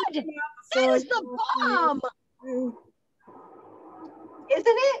 God, that is the bomb. Isn't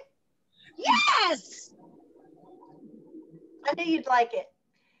it? Yes. I knew you'd like it.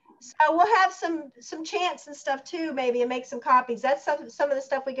 So we'll have some chants and stuff too, maybe, and make some copies. That's some of the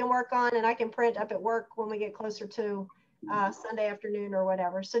stuff we can work on, and I can print up at work when we get closer to Sunday afternoon or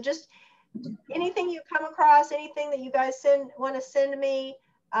whatever. So just anything you come across, anything that you guys want to send me,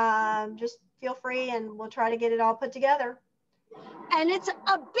 just feel free, and we'll try to get it all put together. And it's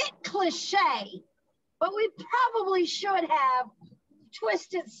a bit cliche, but we probably should have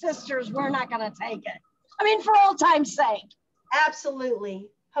Twisted Sisters. We're not going to take it. I mean, for old time's sake. Absolutely.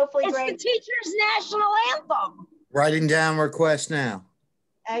 Hopefully, it's Greg. The teacher's national anthem. Writing down request now.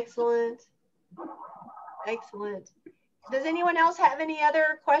 Excellent. Excellent. Does anyone else have any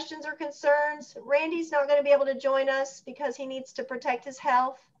other questions or concerns? Randy's not going to be able to join us because he needs to protect his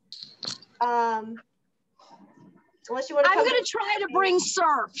health. Unless you want to. I'm going to try to bring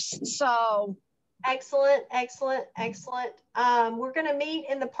surfs. So. Excellent. We're going to meet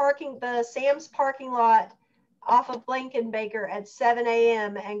in the Sam's parking lot off of Blankenbaker at 7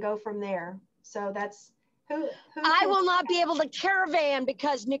 a.m. and go from there. So that's who I will not be able to caravan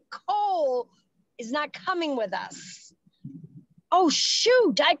because Nicole is not coming with us. Oh,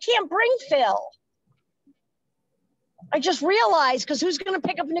 shoot. I can't bring Phil. I just realized, because who's going to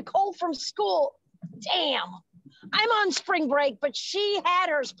pick up Nicole from school? Damn. I'm on spring break, but she had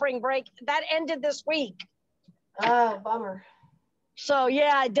her spring break. That ended this week. Oh, bummer. So,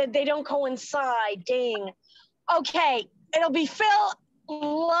 yeah, they don't coincide. Dang. Okay, it'll be Phil,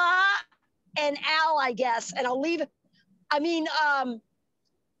 La, and Al, I guess. And I'll leave,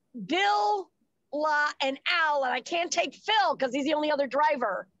 Bill, La, and Al, and I can't take Phil because he's the only other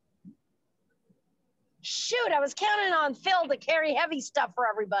driver. Shoot, I was counting on Phil to carry heavy stuff for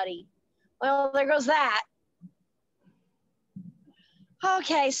everybody. Well, there goes that.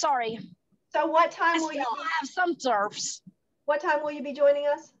 Okay, sorry. So what time will you have some surfs? What time will you be joining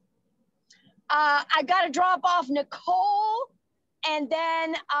us? I got to drop off Nicole, and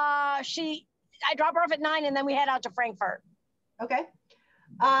then I drop her off at 9, and then we head out to Frankfort. Okay.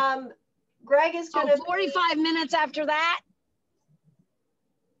 Greg is going to 45 minutes after that.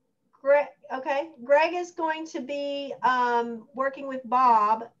 Greg is going to be working with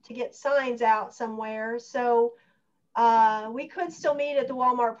Bob to get signs out somewhere. So we could still meet at the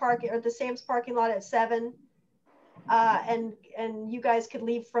Walmart parking or the Sam's parking lot at 7. And you guys could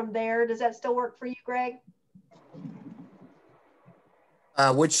leave from there. Does that still work for you, Greg?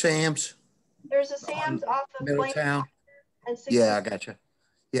 Which Sam's? There's a Sam's off of Middletown. And yeah, I gotcha.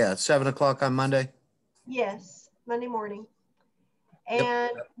 Yeah, 7 o'clock on Monday. Yes, Monday morning.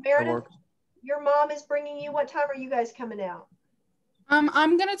 And yep, Meredith, your mom is bringing you. What time are you guys coming out?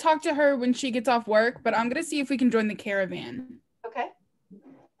 I'm gonna talk to her when she gets off work, but I'm gonna see if we can join the caravan. Okay.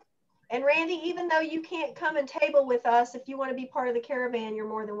 And Randy, even though you can't come and table with us, if you want to be part of the caravan, you're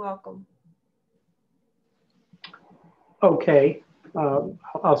more than welcome. Okay,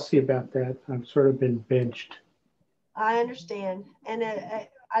 I'll see about that. I've sort of been benched. I understand. And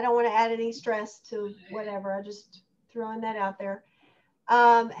I don't want to add any stress to whatever. I just throwing that out there.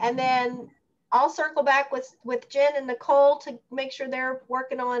 And then I'll circle back with Jen and Nicole to make sure they're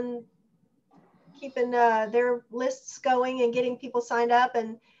working on keeping their lists going and getting people signed up,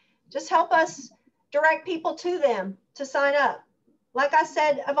 and just help us direct people to them to sign up. Like I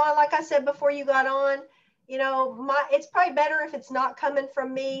said, Yvonne, like I said before you got on, you know, it's probably better if it's not coming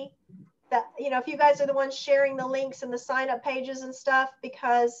from me. That, you know, if you guys are the ones sharing the links and the sign up pages and stuff,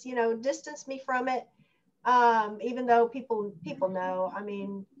 because, you know, distance me from it. Even though people know, I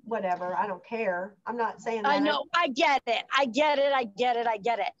mean, whatever, I don't care. I'm not saying that. I know, I get it.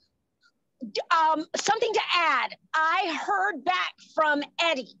 Something to add. I heard back from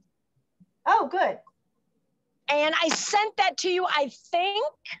Eddie. Oh, good. And I sent that to you, I think.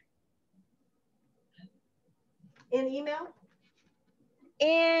 In email?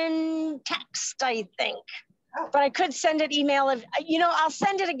 In text, I think. Oh. But I could send it email. If, you know, I'll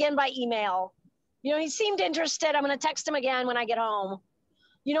send it again by email. You know, he seemed interested. I'm going to text him again when I get home.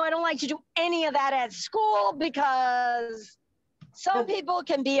 You know, I don't like to do any of that at school because some people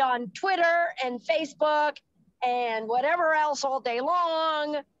can be on Twitter and Facebook and whatever else all day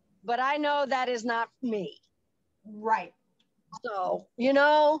long, but I know that is not me. Right. So, you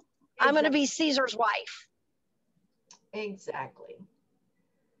know, Exactly. I'm going to be Caesar's wife. Exactly.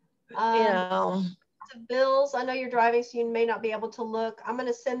 You know. Bills, I know you're driving, so you may not be able to look. I'm going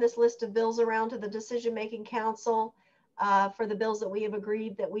to send this list of bills around to the decision-making council for the bills that we have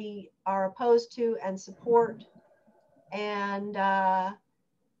agreed that we are opposed to and support. And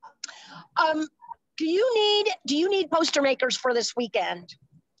do you need poster makers for this weekend?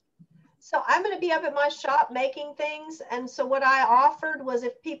 So I'm going to be up at my shop making things. And so what I offered was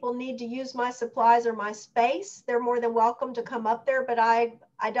if people need to use my supplies or my space, they're more than welcome to come up there. But I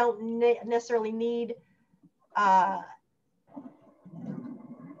don't necessarily need, I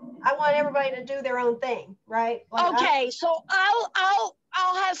want everybody to do their own thing, right? Like okay, so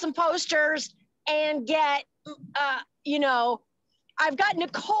I'll have some posters and get, you know, I've got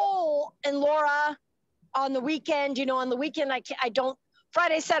Nicole and Laura on the weekend. You know, on the weekend I don't.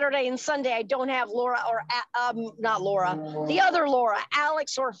 Friday, Saturday, and Sunday, I don't have Laura or, not Laura, the other Laura,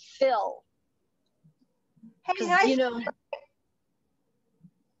 Alex or Phil. Hey, nice. You know.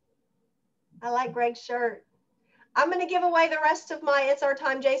 I like Greg's shirt. I'm going to give away the rest of my It's Our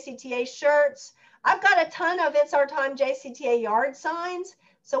Time JCTA shirts. I've got a ton of It's Our Time JCTA yard signs.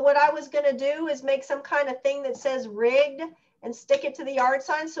 So what I was going to do is make some kind of thing that says rigged and stick it to the yard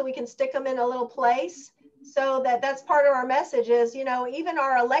sign so we can stick them in a little place. So that's part of our message is, you know, even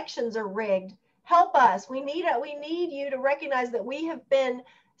our elections are rigged. Help us. We need you to recognize that we have been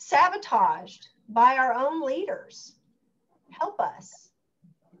sabotaged by our own leaders. Help us.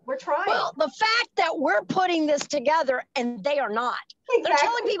 We're trying. Well, the fact that we're putting this together and they are not. Exactly. They're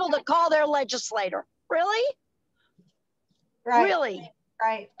telling people to call their legislator. Really? Right. Really?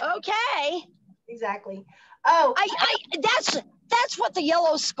 Right. Okay. Exactly. Oh, that's what the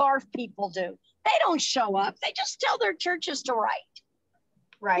yellow scarf people do. They don't show up. They just tell their churches to write.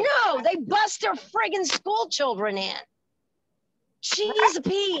 Right. No, they bust their friggin' school children in. Jeez,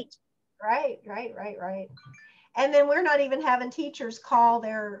 Pete. Right. And then we're not even having teachers call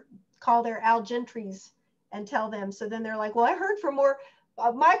their Al Gentrys and tell them. So then they're like, well, I heard from more,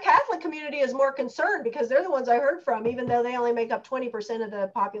 my Catholic community is more concerned because they're the ones I heard from, even though they only make up 20% of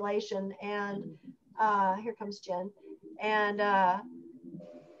the population. And here comes Jen. And hang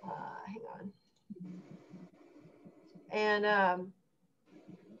on. And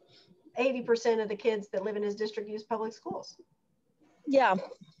 80% of the kids that live in his district use public schools. Yeah.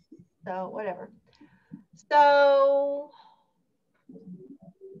 So whatever. So,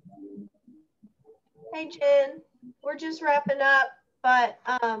 hey Jen, we're just wrapping up, but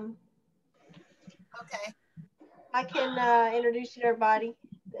okay. I can introduce you to everybody.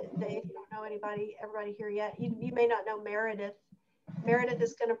 If you don't know everybody here yet, you may not know Meredith. Meredith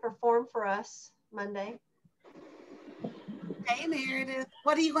is going to perform for us Monday. Hey Meredith,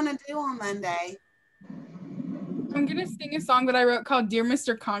 what are you going to do on Monday? I'm going to sing a song that I wrote called Dear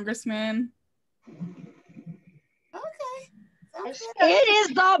Mr. Congressman. Okay. It is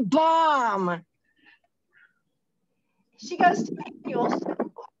the bomb. She goes to annuals.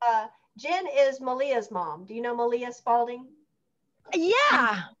 Jen is Malia's mom. Do you know Malia Spalding?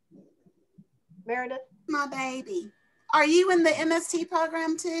 Yeah. Meredith? My baby. Are you in the MST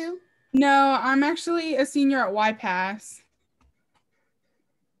program too? No, I'm actually a senior at YPass.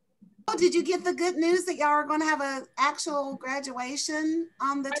 Oh, did you get the good news that y'all are going to have an actual graduation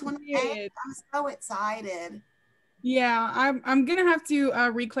on the 28th? I'm so excited. Yeah, I'm gonna have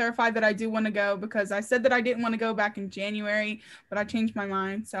to re-clarify that I do want to go, because I said that I didn't want to go back in January, but I changed my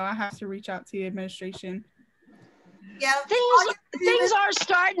mind, so I have to reach out to the administration. Yeah, things are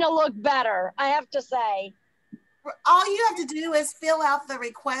starting to look better, I have to say. All you have to do is fill out the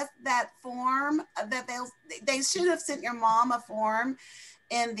request, that form that they should have sent your mom a form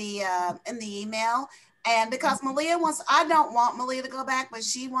in the email. And because Malia I don't want Malia to go back, but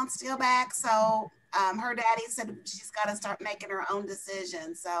she wants to go back. So her daddy said she's got to start making her own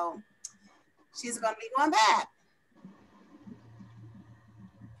decision. So she's going to be going back.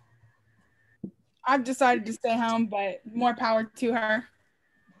 I've decided to stay home, but more power to her.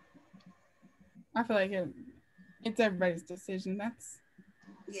 I feel like it's everybody's decision. That's,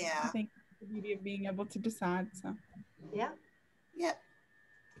 yeah, I think, the beauty of being able to decide. So yeah. Yep.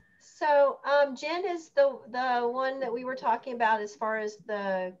 So Jen is the one that we were talking about as far as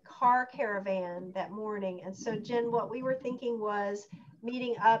the car caravan that morning. And so Jen, what we were thinking was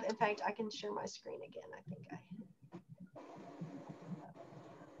meeting up. In fact, I can share my screen again.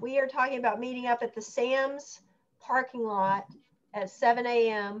 We are talking about meeting up at the Sam's parking lot at 7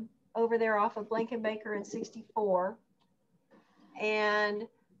 a.m. over there off of Blankenbaker and 64, and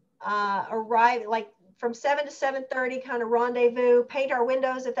arrive like from 7 to 7:30, kind of rendezvous, paint our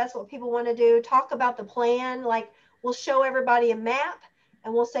windows if that's what people want to do, talk about the plan. Like, we'll show everybody a map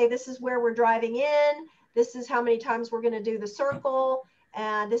and we'll say, this is where we're driving in, this is how many times we're going to do the circle,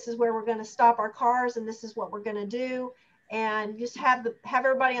 and this is where we're going to stop our cars, and this is what we're going to do. And just have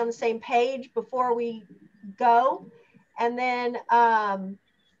everybody on the same page before we go. And then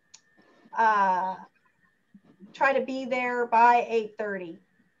try to be there by 8:30.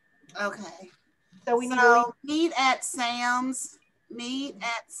 Okay. So we need to meet at Sam's, Blankenbaker.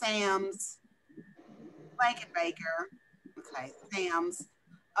 Okay, Sam's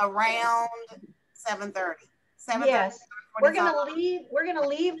around 7:30. Yes, we're gonna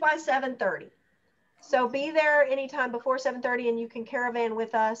leave by 7:30. So be there anytime before 7:30, and you can caravan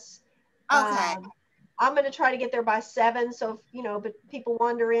with us. Okay. I'm going to try to get there by 7. So, but people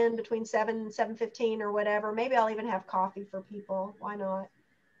wander in between 7 and 7:15 or whatever. Maybe I'll even have coffee for people. Why not?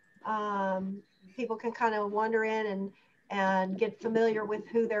 People can kind of wander in and get familiar with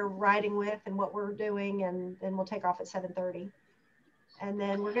who they're riding with and what we're doing. And then we'll take off at 7:30. And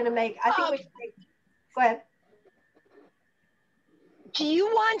then we're going to make, I think we should make, go ahead. Do you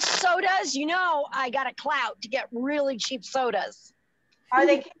want sodas? I got a clout to get really cheap sodas. Are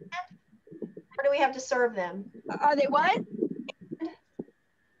they canned? Or do we have to serve them? Are they what?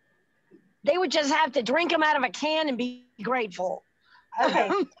 They would just have to drink them out of a can and be grateful. Okay.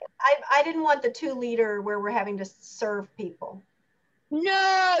 I didn't want the 2-liter where we're having to serve people.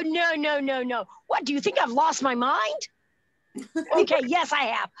 No. What, do you think I've lost my mind? Okay, yes, I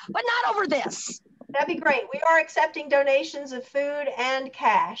have, but not over this. That'd be great. We are accepting donations of food and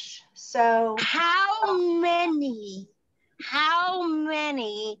cash. So how many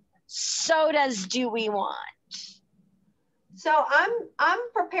sodas do we want? So I'm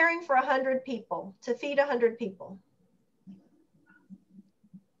preparing for 100 people, to feed 100 people.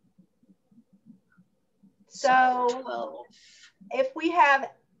 So 12. If we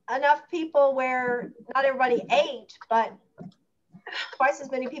have enough people where not everybody ate, but twice as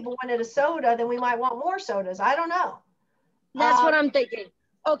many people wanted a soda, then we might want more sodas. I don't know. That's what I'm thinking.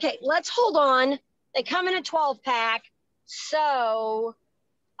 Okay, let's hold on. They come in a 12-pack. So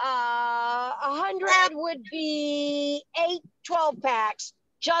 100 would be 8 12-packs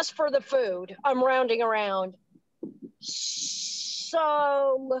just for the food. I'm rounding around.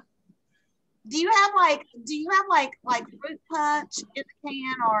 So do you have like fruit punch in the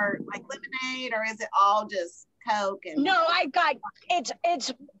can, or like lemonade, or is it all just Coke? And no, I got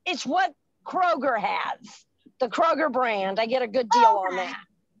it's what Kroger has, the Kroger brand. I get a good deal on that.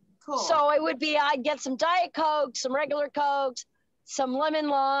 Cool. So it would be, I'd get some Diet Coke, some regular Cokes, some lemon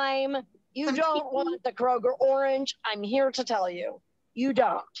lime. You don't want the Kroger orange. I'm here to tell you, you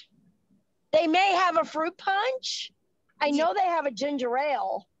don't. They may have a fruit punch. I know they have a ginger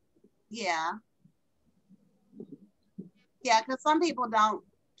ale. Yeah. Yeah, because some people don't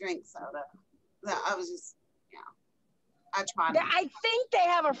drink soda. I was just, I tried. I think they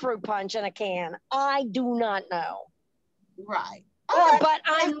have a fruit punch in a can. I do not know. Right. Okay. But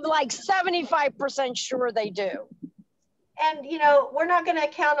I'm like 75% sure they do. And, we're not going to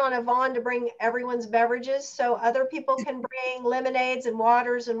count on Yvonne to bring everyone's beverages. So other people can bring lemonades and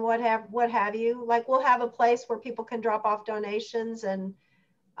waters and what have you. Like, we'll have a place where people can drop off donations. And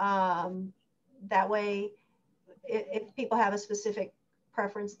that way, if people have a specific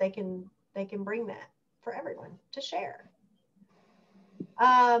preference, they can bring that for everyone to share.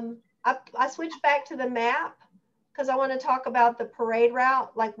 I switched back to the map because I want to talk about the parade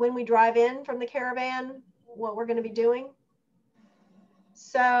route, like when we drive in from the caravan, what we're going to be doing.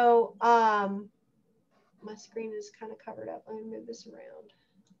 So my screen is kind of covered up. Let me move this around.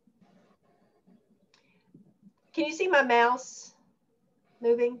 Can you see my mouse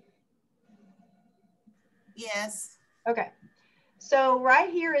moving? Yes. Okay. So right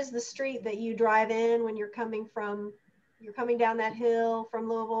here is the street that you drive in when you're coming down that hill from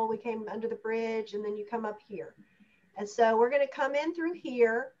Louisville. We came under the bridge and then you come up here. And so we're going to come in through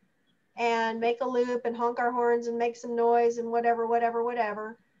here and make a loop and honk our horns and make some noise and whatever.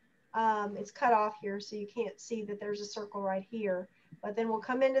 It's cut off here, so you can't see that there's a circle right here. But then we'll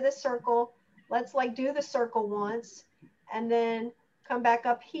come into this circle. Let's like do the circle once and then come back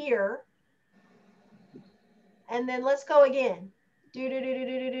up here. And then let's go again. Do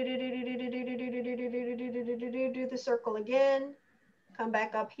the circle again. Come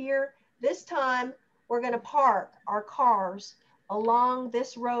back up here. This time we're going to park our cars along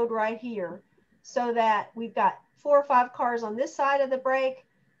this road right here so that we've got 4 or 5 cars on this side of the break,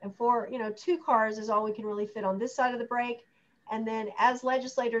 and 2 cars is all we can really fit on this side of the break. And then as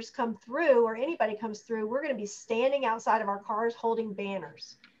legislators come through or anybody comes through, we're going to be standing outside of our cars holding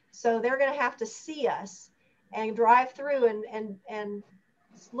banners. So they're going to have to see us and drive through and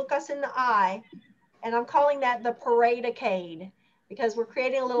look us in the eye. And I'm calling that the parade-acade, because we're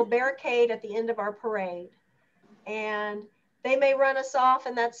creating a little barricade at the end of our parade. And they may run us off,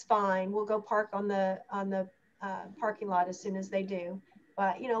 and that's fine. We'll go park on the parking lot as soon as they do.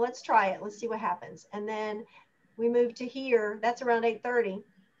 But let's try it. Let's see what happens. And then we move to here. That's around 8:30.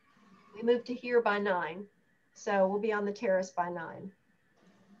 We move to here by 9. So we'll be on the terrace by 9.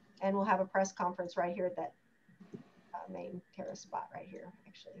 And we'll have a press conference right here at that main terrace spot right here,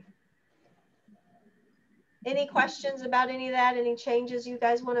 actually. Any questions about any of that? Any changes you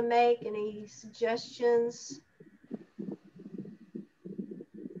guys want to make? Any suggestions?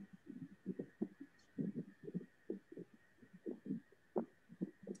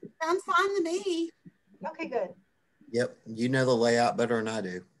 Sounds fine to me. Okay, good. Yep, you know the layout better than I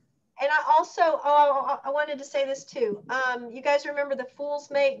do. And I also, I wanted to say this too. You guys remember the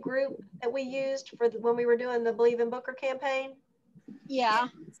Fool's Mate group that we used for when we were doing the Believe in Booker campaign? Yeah.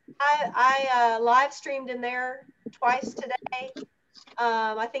 I live streamed in there twice today.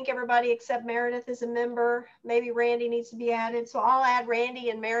 I think everybody except Meredith is a member. Maybe Randy needs to be added. So I'll add Randy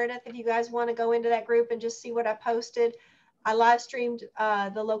and Meredith if you guys want to go into that group and just see what I posted. I live streamed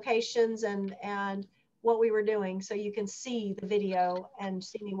the locations and what we were doing, so you can see the video and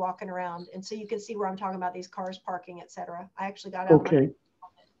see me walking around, and so you can see where I'm talking about these cars parking, etc. I actually got out. Okay.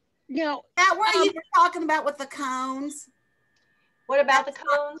 No. That where you were talking about with the cones. What about the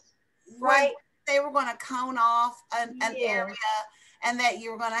cones? Right. They were going to cone off an Yeah. area, and that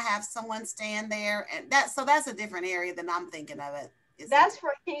you were going to have someone stand there, and that's a different area than I'm thinking of it. That's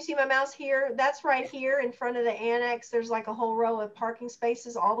right. Can you see my mouse here? That's right here in front of the annex. There's like a whole row of parking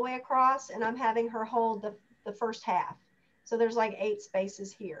spaces all the way across, and I'm having her hold the first half. So there's like 8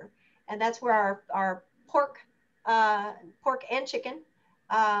 spaces here, and that's where our pork and chicken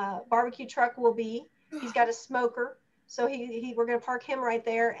barbecue truck will be. He's got a smoker, so we're gonna park him right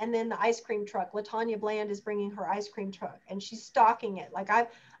there, and then the ice cream truck. LaTanya Bland is bringing her ice cream truck, and she's stocking it. Like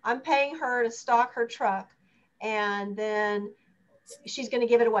I'm paying her to stock her truck, and then she's going to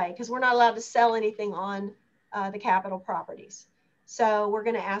give it away because we're not allowed to sell anything on the Capitol properties. So we're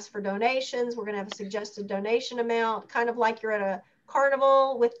going to ask for donations. We're going to have a suggested donation amount, kind of like you're at a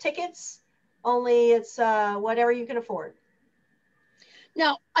carnival with tickets, only it's whatever you can afford.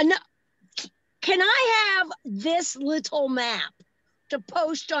 Now, can I have this little map to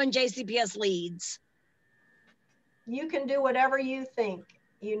post on JCPS Leads? You can do whatever you think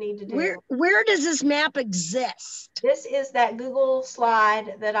you need to do. Where does this map exist? This is that Google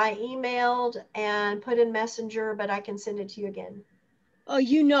slide that I emailed and put in Messenger, but I can send it to you again. Oh,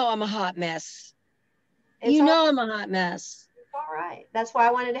 you know I'm a hot mess. It's I'm a hot mess. It's all right. That's why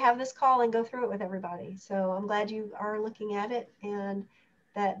I wanted to have this call and go through it with everybody. So I'm glad you are looking at it and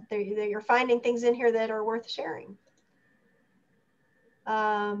that you're finding things in here that are worth sharing.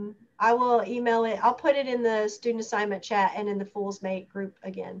 I will email it. I'll put it in the student assignment chat and in the Fool's Mate group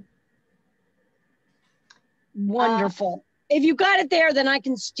again. Wonderful. If you got it there, then I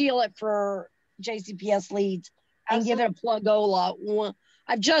can steal it for JCPS Leads and give it a plug-ola.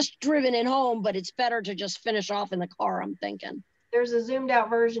 I've just driven it home, but it's better to just finish off in the car, I'm thinking. There's a zoomed out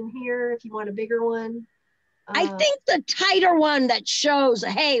version here if you want a bigger one. I think the tighter one that shows,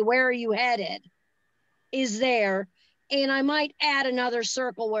 hey, where are you headed, is there. And I might add another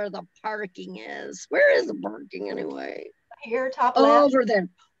circle where the parking is. Where is the parking anyway? Here, top left. Over there.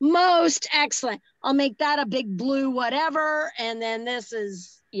 Most excellent. I'll make that a big blue whatever. And then this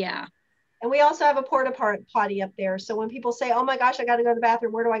is, yeah. And we also have a porta potty up there. So when people say, oh my gosh, I got to go to the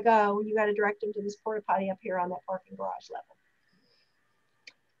bathroom, where do I go? You got to direct them to this porta potty up here on that parking garage level.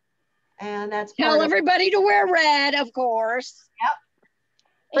 And that's tell everybody to wear red, of course. Yep.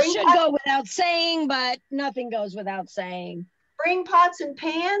 It should go without saying, but nothing goes without saying. Bring pots and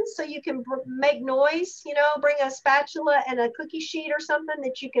pans so you can make noise. You know, bring a spatula and a cookie sheet or something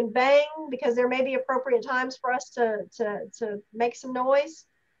that you can bang, because there may be appropriate times for us to make some noise.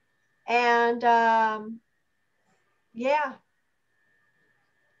 And yeah,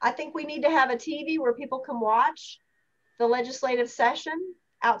 I think we need to have a TV where people can watch the legislative session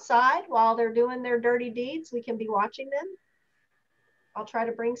outside while they're doing their dirty deeds. We can be watching them. I'll try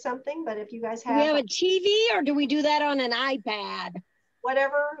to bring something, but if you guys have, do we have a TV, or do we do that on an iPad?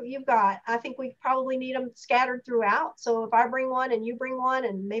 Whatever you've got. I think we probably need them scattered throughout. So if I bring one and you bring one,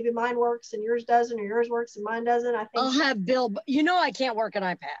 and maybe mine works and yours doesn't, or yours works and mine doesn't, I think I'll have Bill. You know, I can't work an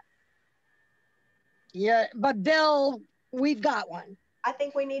iPad. Yeah, but Bill, we've got one. I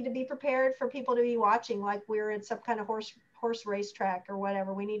think we need to be prepared for people to be watching, like we're at some kind of horse race track or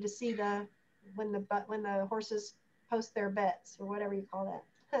whatever. We need to see when the horses post their bets, or whatever you call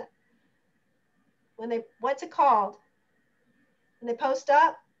that. What's it called? When they post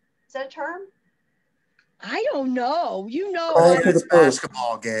up? Is that a term? I don't know. You know. Oh, it's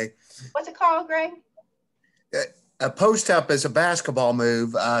basketball, Gay. What's it called, Greg? A post up is a basketball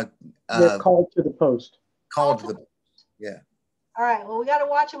move. They're called to the post. Called to the post. Yeah. All right. Well, we got to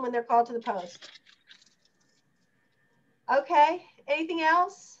watch them when they're called to the post. Okay. Anything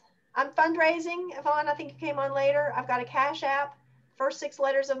else? I'm fundraising. Yvonne, I think you came on later. I've got a Cash App. First 6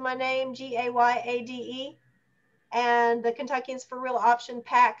 letters of my name, GAYADE. And the Kentuckians for Real Option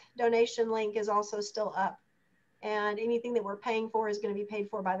PAC donation link is also still up. And anything that we're paying for is going to be paid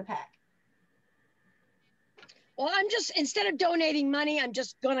for by the PAC. Well, instead of donating money, I'm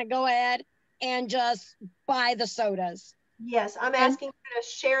just going to go ahead and just buy the sodas. Yes, I'm asking you to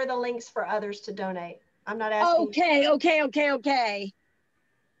share the links for others to donate. I'm not asking. Okay.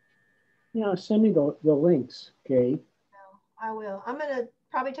 Yeah, send me the links, Kay. No, I will. I'm going to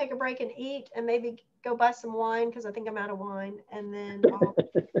probably take a break and eat, and maybe go buy some wine, because I think I'm out of wine. And then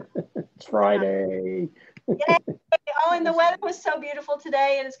it's Friday. Yay. Oh, and the weather was so beautiful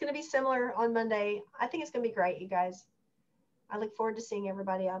today, and it's going to be similar on Monday. I think it's going to be great, you guys. I look forward to seeing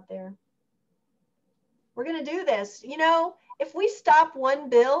everybody out there. We're going to do this. You know, if we stop one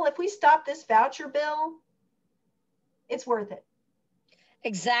bill, if we stop this voucher bill, it's worth it.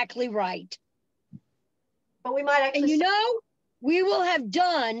 Exactly right. But we might actually. And you know, we will have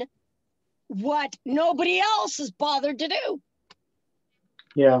done what nobody else has bothered to do.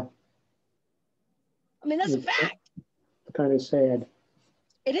 Yeah. I mean, that's a fact. Kind of sad.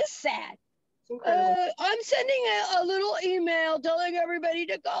 It is sad. I'm sending a little email telling everybody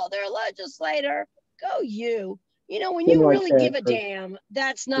to call their legislator. Go you. You know, when you really give a damn,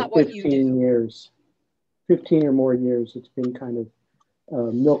 that's not what you do. 15 years. 15 or more years, it's been kind of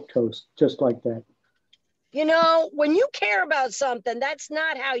milquetoast, just like that. You know, when you care about something, that's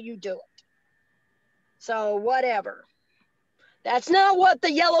not how you do it. So whatever. That's not what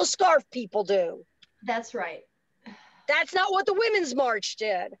the yellow scarf people do. That's right. That's not what the Women's March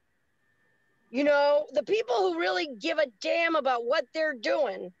did. You know, the people who really give a damn about what they're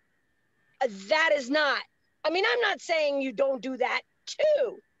doing, that is not. I mean, I'm not saying you don't do that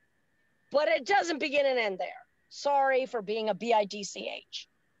too, but it doesn't begin and end there. Sorry for being a BIDCH.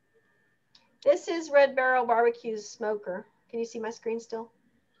 This is Red Barrel Barbecue's smoker. Can you see my screen still?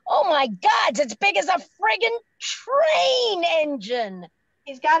 Oh my God, it's as big as a friggin' train engine.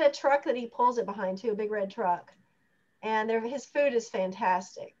 He's got a truck that he pulls it behind too, a big red truck. And his food is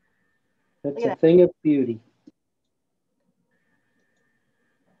fantastic. That's a thing of beauty.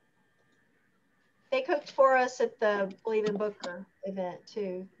 They cooked for us at the Believe in Booker event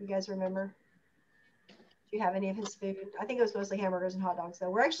too. You guys remember? Do you have any of his food? I think it was mostly hamburgers and hot dogs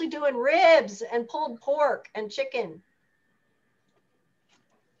though. We're actually doing ribs and pulled pork and chicken.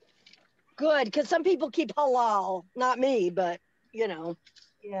 Good, because some people keep halal. Not me, but you know.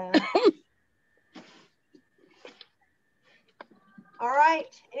 Yeah. All right.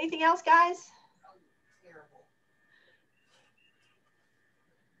 Anything else, guys?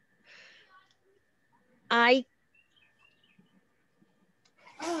 I'm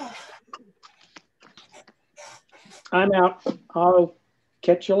out. I'll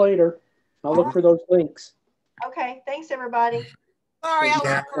catch you later. I'll look for those links. Okay. Thanks, everybody. Sorry,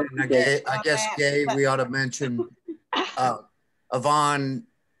 I guess, Gabe, we ought to mention Yvonne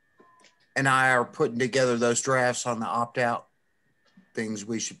and I are putting together those drafts on the opt-out things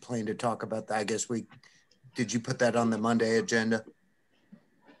we should plan to talk about. I guess did you put that on the Monday agenda?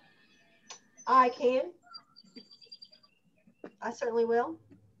 I can. I certainly will.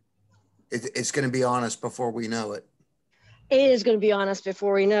 It's going to be on us before we know it. It is going to be on us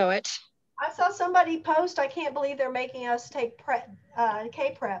before we know it. I saw somebody post, I can't believe they're making us take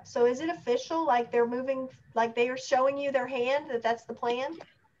K-Prep. So is it official? Like they're moving, like they are showing you their hand that that's the plan?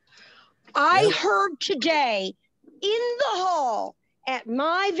 I heard today in the hall at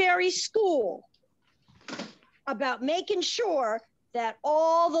my very school about making sure that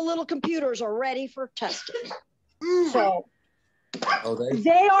all the little computers are ready for testing. So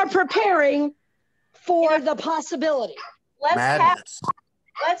they are preparing for the possibility.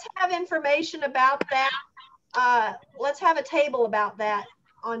 Let's have information about that. Let's have a table about that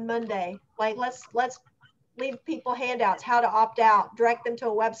on Monday. Like let's leave people handouts, how to opt out, direct them to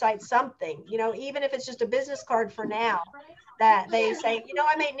a website, something, you know, even if it's just a business card for now that they say, you know,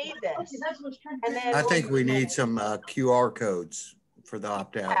 I may need this. And then I think we need some QR codes for the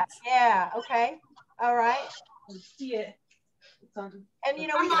opt-outs. Yeah. Okay. All right. See it. And you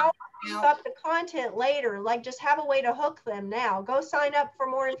know, we can always keep up the content later, like just have a way to hook them now. Go sign up for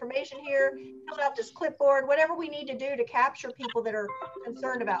more information here, fill out this clipboard, whatever we need to do to capture people that are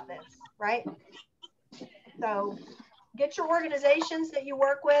concerned about this, right? So get your organizations that you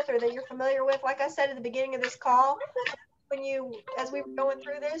work with or that you're familiar with. Like I said at the beginning of this call, as we were going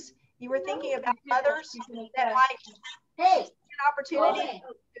through this, you were thinking about others that might an opportunity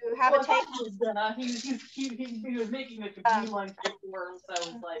to have a table. He was making like a beeline for him, so I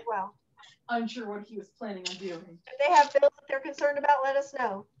was like, well, unsure what he was planning on doing. If they have bills that they're concerned about, let us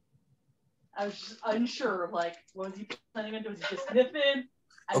know. I was just unsure, like, what was he planning on doing? Was he just sniffing?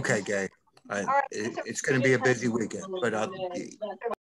 Okay, Gay. All right. It's going to be a busy weekend, but